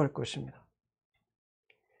세워갈 것입니다.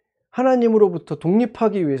 하나님으로부터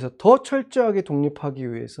독립하기 위해서, 더 철저하게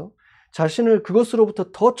독립하기 위해서, 자신을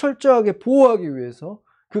그것으로부터 더 철저하게 보호하기 위해서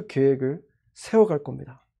그 계획을 세워갈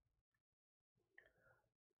겁니다.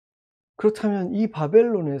 그렇다면 이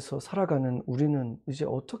바벨론에서 살아가는 우리는 이제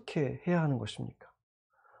어떻게 해야 하는 것입니까?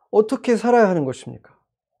 어떻게 살아야 하는 것입니까?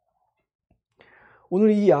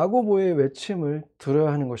 오늘 이 야고보의 외침을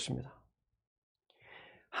들어야 하는 것입니다.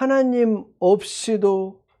 하나님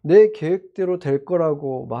없이도 내 계획대로 될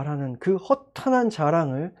거라고 말하는 그 허탄한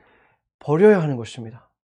자랑을 버려야 하는 것입니다.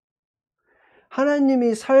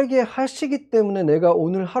 하나님이 살게 하시기 때문에 내가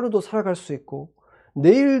오늘 하루도 살아갈 수 있고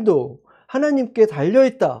내일도 하나님께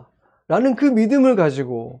달려있다 라는 그 믿음을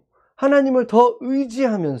가지고 하나님을 더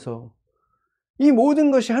의지하면서 이 모든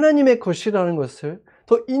것이 하나님의 것이라는 것을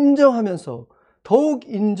더 인정하면서 더욱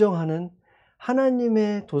인정하는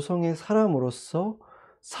하나님의 도성의 사람으로서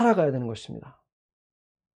살아가야 되는 것입니다.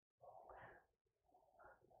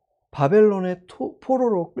 바벨론의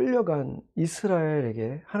포로로 끌려간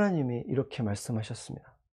이스라엘에게 하나님이 이렇게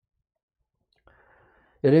말씀하셨습니다.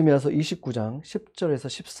 예레미야서 29장 10절에서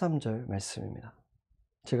 13절 말씀입니다.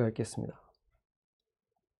 제가 읽겠습니다.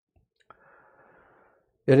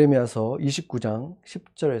 예레미야서 29장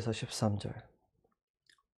 10절에서 13절.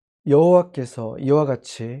 여호와께서 이와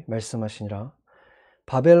같이 말씀하시니라.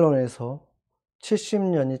 바벨론에서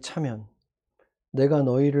 70년이 차면 내가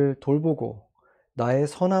너희를 돌보고 나의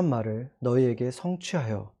선한 말을 너희에게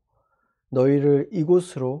성취하여 너희를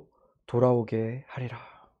이곳으로 돌아오게 하리라.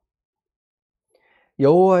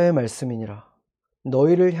 여호와의 말씀이니라.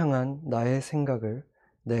 너희를 향한 나의 생각을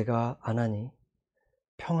내가 아나니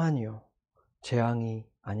평안이요 재앙이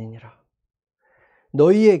아니니라.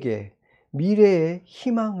 너희에게 미래의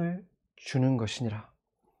희망을 주는 것이니라.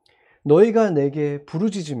 너희가 내게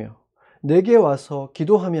부르짖으며 내게 와서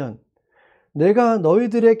기도하면 내가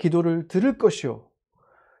너희들의 기도를 들을 것이요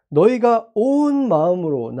너희가 온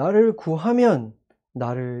마음으로 나를 구하면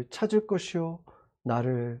나를 찾을 것이요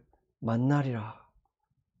나를 만나리라.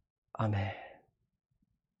 아멘.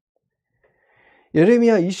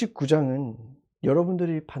 예레미야 29장은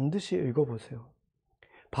여러분들이 반드시 읽어보세요.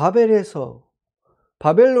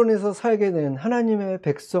 바벨론에서 살게 된 하나님의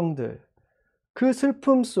백성들, 그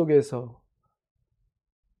슬픔 속에서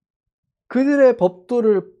그들의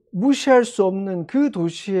법도를 무시할 수 없는 그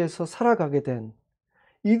도시에서 살아가게 된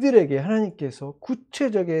이들에게 하나님께서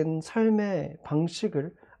구체적인 삶의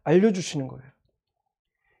방식을 알려주시는 거예요.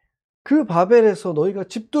 그 바벨에서 너희가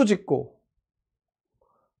집도 짓고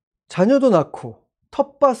자녀도 낳고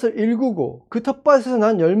텃밭을 일구고 그 텃밭에서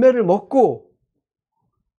난 열매를 먹고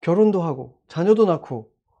결혼도 하고 자녀도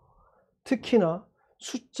낳고 특히나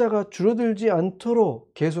숫자가 줄어들지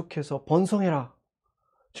않도록 계속해서 번성해라.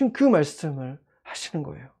 지금 그 말씀을 하시는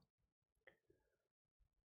거예요.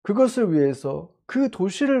 그것을 위해서 그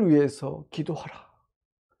도시를 위해서 기도하라.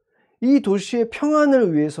 이 도시의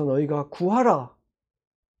평안을 위해서 너희가 구하라.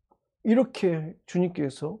 이렇게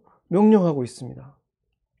주님께서 명령하고 있습니다.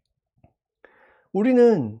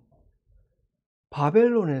 우리는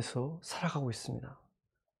바벨론에서 살아가고 있습니다.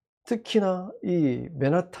 특히나 이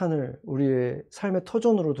맨하탄을 우리의 삶의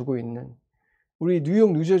터전으로 두고 있는 우리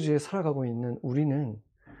뉴욕, 뉴저지에 살아가고 있는 우리는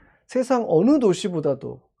세상 어느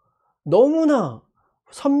도시보다도 너무나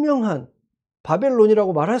선명한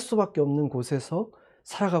바벨론이라고 말할 수밖에 없는 곳에서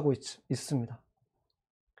살아가고 있습니다.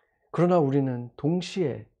 그러나 우리는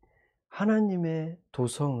동시에 하나님의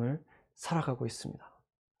도성을 살아가고 있습니다.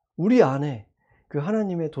 우리 안에 그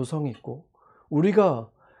하나님의 도성이 있고 우리가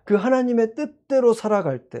그 하나님의 뜻대로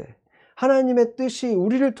살아갈 때 하나님의 뜻이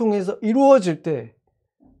우리를 통해서 이루어질 때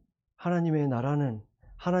하나님의 나라는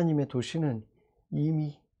하나님의 도시는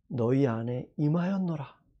이미 너희 안에 임하였노라.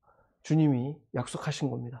 주님이 약속하신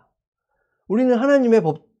겁니다. 우리는 하나님의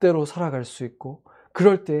법대로 살아갈 수 있고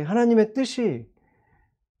그럴 때 하나님의 뜻이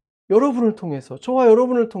여러분을 통해서 저와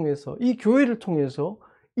여러분을 통해서 이 교회를 통해서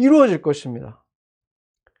이루어질 것입니다.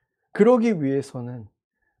 그러기 위해서는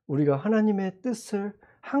우리가 하나님의 뜻을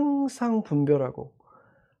항상 분별하고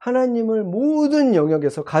하나님을 모든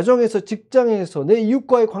영역에서 가정에서 직장에서 내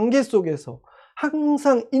이웃과의 관계 속에서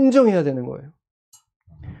항상 인정해야 되는 거예요.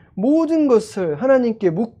 모든 것을 하나님께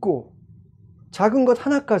묻고 작은 것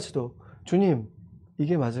하나까지도 주님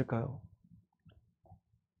이게 맞을까요?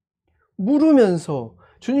 물으면서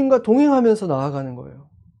주님과 동행하면서 나아가는 거예요.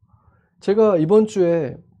 제가 이번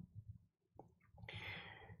주에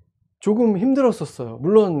조금 힘들었었어요.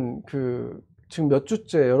 물론 지금 몇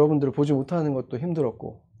주째 여러분들을 보지 못하는 것도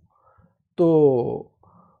힘들었고 또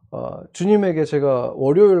주님에게 제가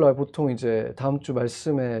월요일 날 보통 이제 다음 주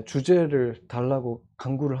말씀의 주제를 달라고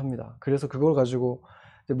간구를 합니다. 그래서 그걸 가지고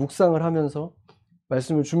이제 묵상을 하면서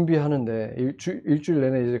말씀을 준비하는데 일주일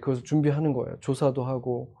내내 이제 그것을 준비하는 거예요. 조사도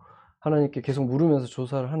하고 하나님께 계속 물으면서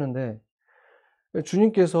조사를 하는데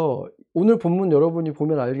주님께서 오늘 본문 여러분이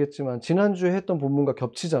보면 알겠지만 지난주에 했던 본문과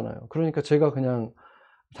겹치잖아요. 그러니까 제가 그냥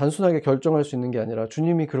단순하게 결정할 수 있는 게 아니라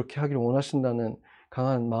주님이 그렇게 하기를 원하신다는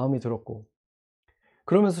강한 마음이 들었고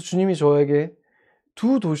그러면서 주님이 저에게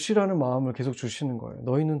두 도시라는 마음을 계속 주시는 거예요.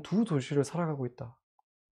 너희는 두 도시를 살아가고 있다.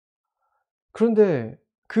 그런데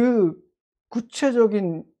그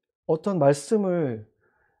구체적인 어떤 말씀을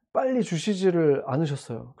빨리 주시지를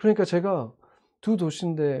않으셨어요. 그러니까 제가 두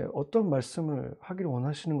도시인데 어떤 말씀을 하기를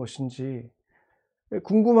원하시는 것인지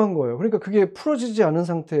궁금한 거예요. 그러니까 그게 풀어지지 않은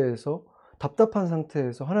상태에서, 답답한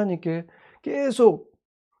상태에서 하나님께 계속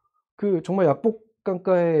그 정말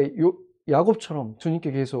약복강가의 야곱처럼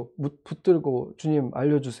주님께 계속 붙들고 "주님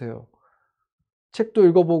알려주세요." 책도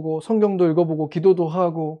읽어보고 성경도 읽어보고 기도도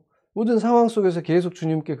하고 모든 상황 속에서 계속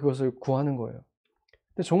주님께 그것을 구하는 거예요.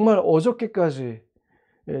 근데 정말 어저께까지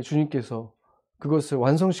주님께서 그것을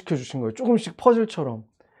완성시켜 주신 거예요. 조금씩 퍼즐처럼.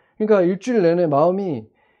 그러니까 일주일 내내 마음이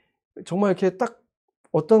정말 이렇게 딱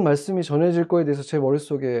어떤 말씀이 전해질 거에 대해서 제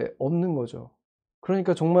머릿속에 없는 거죠.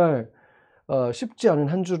 그러니까 정말 쉽지 않은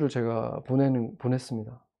한 주를 제가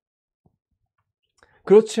보냈습니다.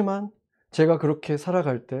 그렇지만 제가 그렇게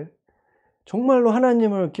살아갈 때 정말로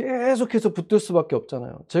하나님을 계속해서 붙들 수밖에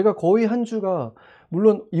없잖아요. 제가 거의 한 주가,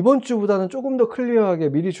 물론 이번 주보다는 조금 더 클리어하게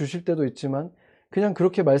미리 주실 때도 있지만 그냥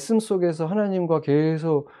그렇게 말씀 속에서 하나님과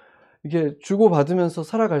계속 이게 주고받으면서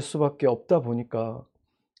살아갈 수밖에 없다 보니까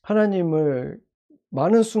하나님을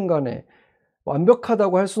많은 순간에,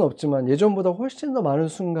 완벽하다고 할 수는 없지만 예전보다 훨씬 더 많은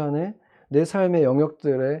순간에 내 삶의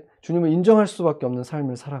영역들에 주님을 인정할 수밖에 없는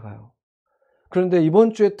삶을 살아가요. 그런데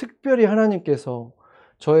이번 주에 특별히 하나님께서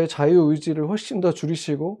저의 자유의지를 훨씬 더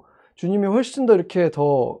줄이시고 주님이 훨씬 더 이렇게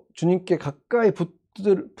더 주님께 가까이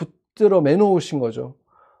붙들어 매놓으신 거죠.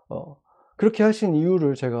 그렇게 하신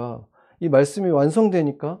이유를 제가 이 말씀이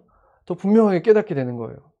완성되니까 더 분명하게 깨닫게 되는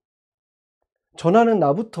거예요. 전하는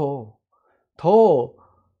나부터 더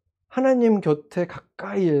하나님 곁에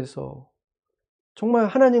가까이에서, 정말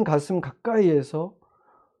하나님 가슴 가까이에서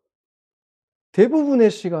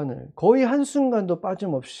대부분의 시간을, 거의 한순간도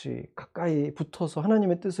빠짐없이 가까이 붙어서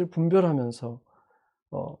하나님의 뜻을 분별하면서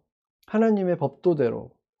하나님의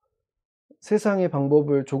법도대로 세상의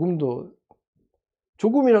방법을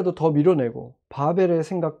조금이라도 더 밀어내고, 바벨의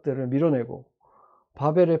생각들을 밀어내고,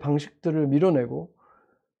 바벨의 방식들을 밀어내고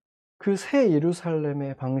그 새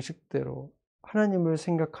예루살렘의 방식대로 하나님을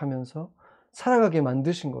생각하면서 살아가게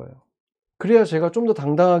만드신 거예요. 그래야 제가 좀 더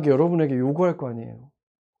당당하게 여러분에게 요구할 거 아니에요.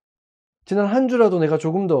 지난 한 주라도 내가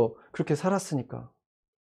조금 더 그렇게 살았으니까.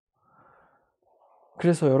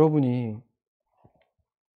 그래서 여러분이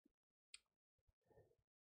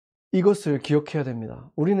이것을 기억해야 됩니다.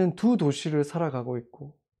 우리는 두 도시를 살아가고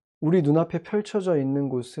있고 우리 눈앞에 펼쳐져 있는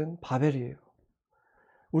곳은 바벨이에요.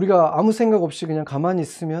 우리가 아무 생각 없이 그냥 가만히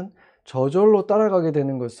있으면 저절로 따라가게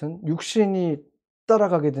되는 것은, 육신이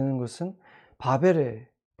따라가게 되는 것은 바벨의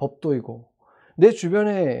법도이고, 내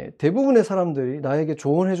주변의 대부분의 사람들이 나에게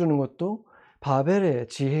조언해 주는 것도 바벨의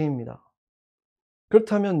지혜입니다.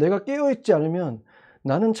 그렇다면 내가 깨어있지 않으면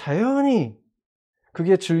나는 자연히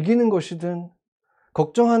그게 즐기는 것이든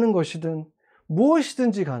걱정하는 것이든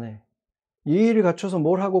무엇이든지 간에 예의를 갖춰서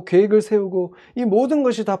뭘 하고 계획을 세우고 이 모든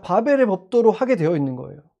것이 다 바벨의 법도로 하게 되어 있는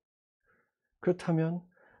거예요. 그렇다면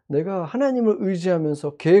내가 하나님을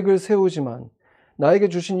의지하면서 계획을 세우지만 나에게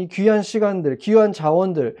주신 이 귀한 시간들, 귀한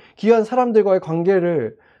자원들, 귀한 사람들과의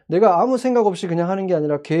관계를 내가 아무 생각 없이 그냥 하는 게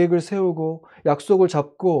아니라 계획을 세우고 약속을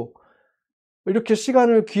잡고 이렇게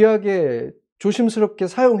시간을 귀하게 조심스럽게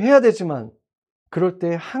사용해야 되지만, 그럴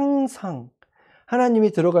때 항상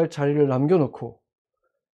하나님이 들어갈 자리를 남겨놓고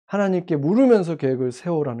하나님께 물으면서 계획을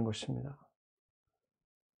세우라는 것입니다.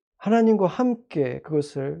 하나님과 함께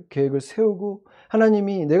그것을 계획을 세우고,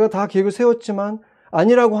 하나님이 내가 다 계획을 세웠지만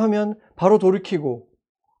아니라고 하면 바로 돌이키고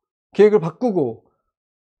계획을 바꾸고,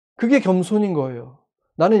 그게 겸손인 거예요.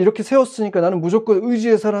 나는 이렇게 세웠으니까 나는 무조건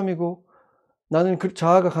의지의 사람이고, 나는 그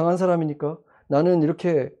자아가 강한 사람이니까, 나는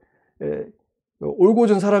이렇게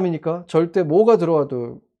올곧은 사람이니까 절대 뭐가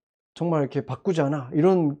들어와도 정말 이렇게 바꾸지 않아.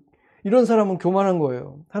 이런 사람은 교만한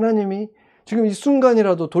거예요. 하나님이 지금 이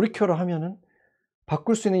순간이라도 돌이켜라 하면은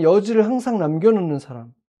바꿀 수 있는 여지를 항상 남겨놓는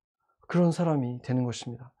사람, 그런 사람이 되는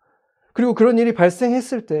것입니다. 그리고 그런 일이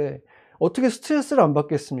발생했을 때 어떻게 스트레스를 안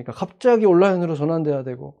받겠습니까? 갑자기 온라인으로 전환돼야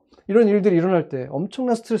되고 이런 일들이 일어날 때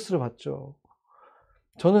엄청난 스트레스를 받죠.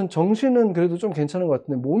 저는 정신은 그래도 좀 괜찮은 것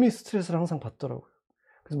같은데 몸이 스트레스를 항상 받더라고요.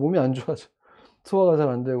 그래서 몸이 안 좋아져. 소화가 잘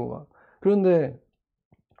안 되고 막. 그런데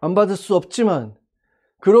안 받을 수 없지만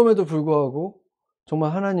그럼에도 불구하고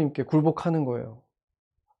정말 하나님께 굴복하는 거예요.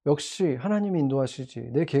 역시 하나님이 인도하시지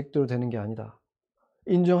내 계획대로 되는 게 아니다.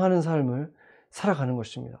 인정하는 삶을 살아가는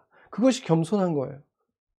것입니다. 그것이 겸손한 거예요.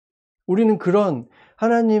 우리는 그런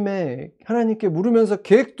하나님께 물으면서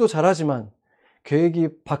계획도 잘하지만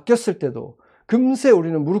계획이 바뀌었을 때도 금세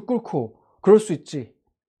우리는 무릎 꿇고 그럴 수 있지.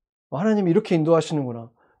 하나님이 이렇게 인도하시는구나.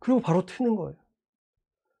 그리고 바로 트는 거예요.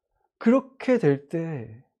 그렇게 될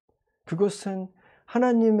때 그것은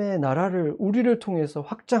하나님의 나라를 우리를 통해서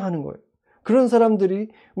확장하는 거예요. 그런 사람들이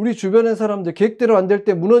우리 주변의 사람들, 계획대로 안 될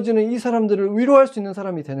때 무너지는 이 사람들을 위로할 수 있는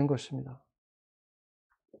사람이 되는 것입니다.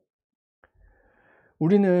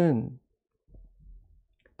 우리는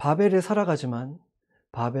바벨에 살아가지만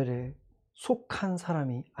바벨에 속한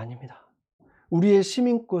사람이 아닙니다. 우리의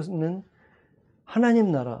시민권은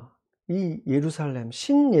하나님 나라, 이 예루살렘,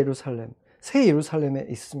 신 예루살렘, 새 예루살렘에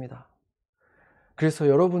있습니다. 그래서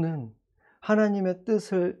여러분은 하나님의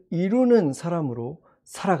뜻을 이루는 사람으로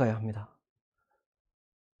살아가야 합니다.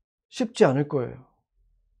 쉽지 않을 거예요.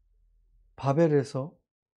 바벨에서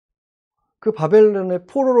그 바벨론의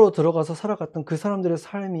포로로 들어가서 살아갔던 그 사람들의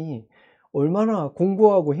삶이 얼마나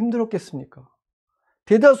공고하고 힘들었겠습니까?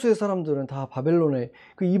 대다수의 사람들은 다 바벨론의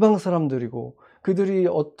그 이방 사람들이고 그들이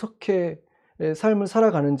어떻게 삶을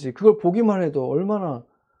살아가는지 그걸 보기만 해도 얼마나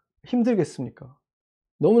힘들겠습니까?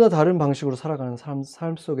 너무나 다른 방식으로 살아가는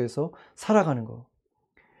삶 속에서 살아가는 거.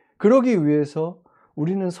 그러기 위해서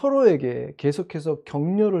우리는 서로에게 계속해서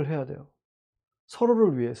격려를 해야 돼요.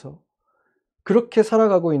 서로를 위해서. 그렇게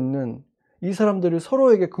살아가고 있는 이 사람들을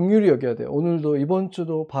서로에게 긍휼히 여겨야 돼요. 오늘도 이번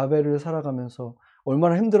주도 바벨을 살아가면서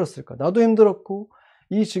얼마나 힘들었을까. 나도 힘들었고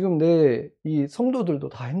지금 이 성도들도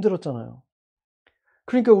다 힘들었잖아요.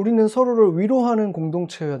 그러니까 우리는 서로를 위로하는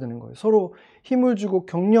공동체여야 되는 거예요. 서로 힘을 주고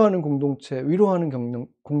격려하는 공동체, 위로하는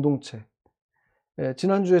공동체.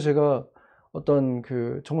 지난주에 제가 어떤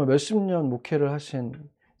정말 몇십 년 목회를 하신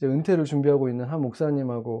이제 은퇴를 준비하고 있는 한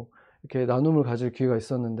목사님하고 이렇게 나눔을 가질 기회가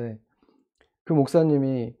있었는데 그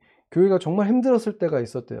목사님이 교회가 정말 힘들었을 때가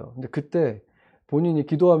있었대요. 근데 그때 본인이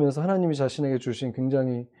기도하면서 하나님이 자신에게 주신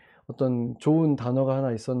굉장히 어떤 좋은 단어가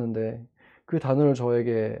하나 있었는데 그 단어를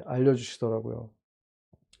저에게 알려주시더라고요.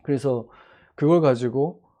 그래서 그걸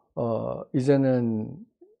가지고 이제는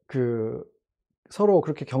서로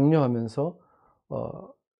그렇게 격려하면서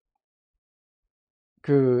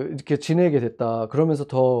이렇게 지내게 됐다. 그러면서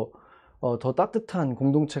더 따뜻한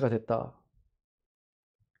공동체가 됐다.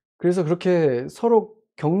 그래서 그렇게 서로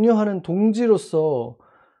격려하는 동지로서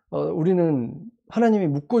우리는 하나님이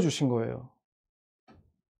묶어주신 거예요.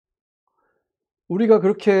 우리가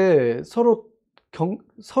그렇게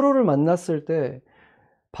서로를 만났을 때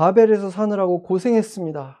바벨에서 사느라고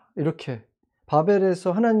고생했습니다. 이렇게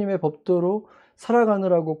바벨에서 하나님의 법도로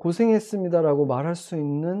살아가느라고 고생했습니다라고 말할 수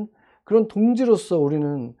있는 그런 동지로서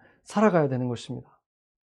우리는 살아가야 되는 것입니다.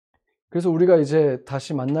 그래서 우리가 이제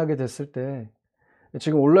다시 만나게 됐을 때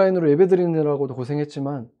지금 온라인으로 예배드리느라고도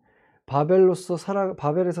고생했지만 바벨에서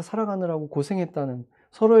살아가느라고 고생했다는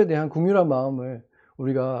서로에 대한 긍휼한 마음을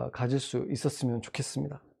우리가 가질 수 있었으면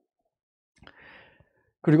좋겠습니다.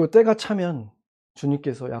 그리고 때가 차면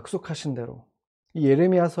주님께서 약속하신 대로 이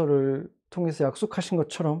예레미야서를 통해서 약속하신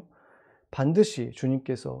것처럼 반드시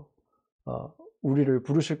주님께서 우리를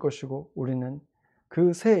부르실 것이고 우리는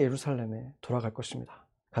그 새 예루살렘에 돌아갈 것입니다.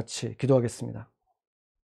 같이 기도하겠습니다.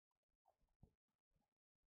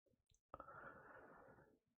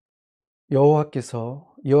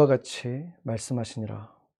 여호와께서 이와 같이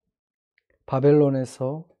말씀하시니라.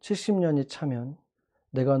 바벨론에서 70년이 차면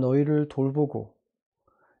내가 너희를 돌보고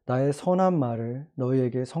나의 선한 말을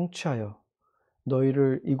너희에게 성취하여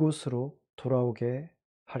너희를 이곳으로 돌아오게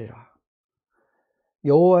하리라.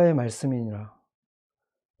 여호와의 말씀이니라.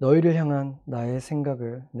 너희를 향한 나의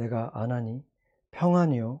생각을 내가 아나니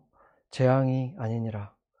평안이요 재앙이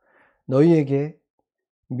아니니라. 너희에게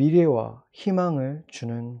미래와 희망을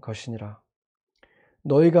주는 것이니라.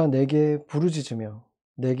 너희가 내게 부르짖으며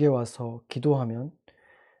내게 와서 기도하면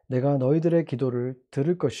내가 너희들의 기도를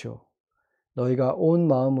들을 것이요 너희가 온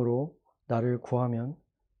마음으로 나를 구하면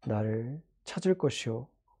나를 찾을 것이요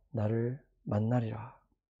나를 만나리라.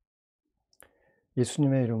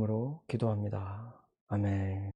 예수님의 이름으로 기도합니다. 아멘.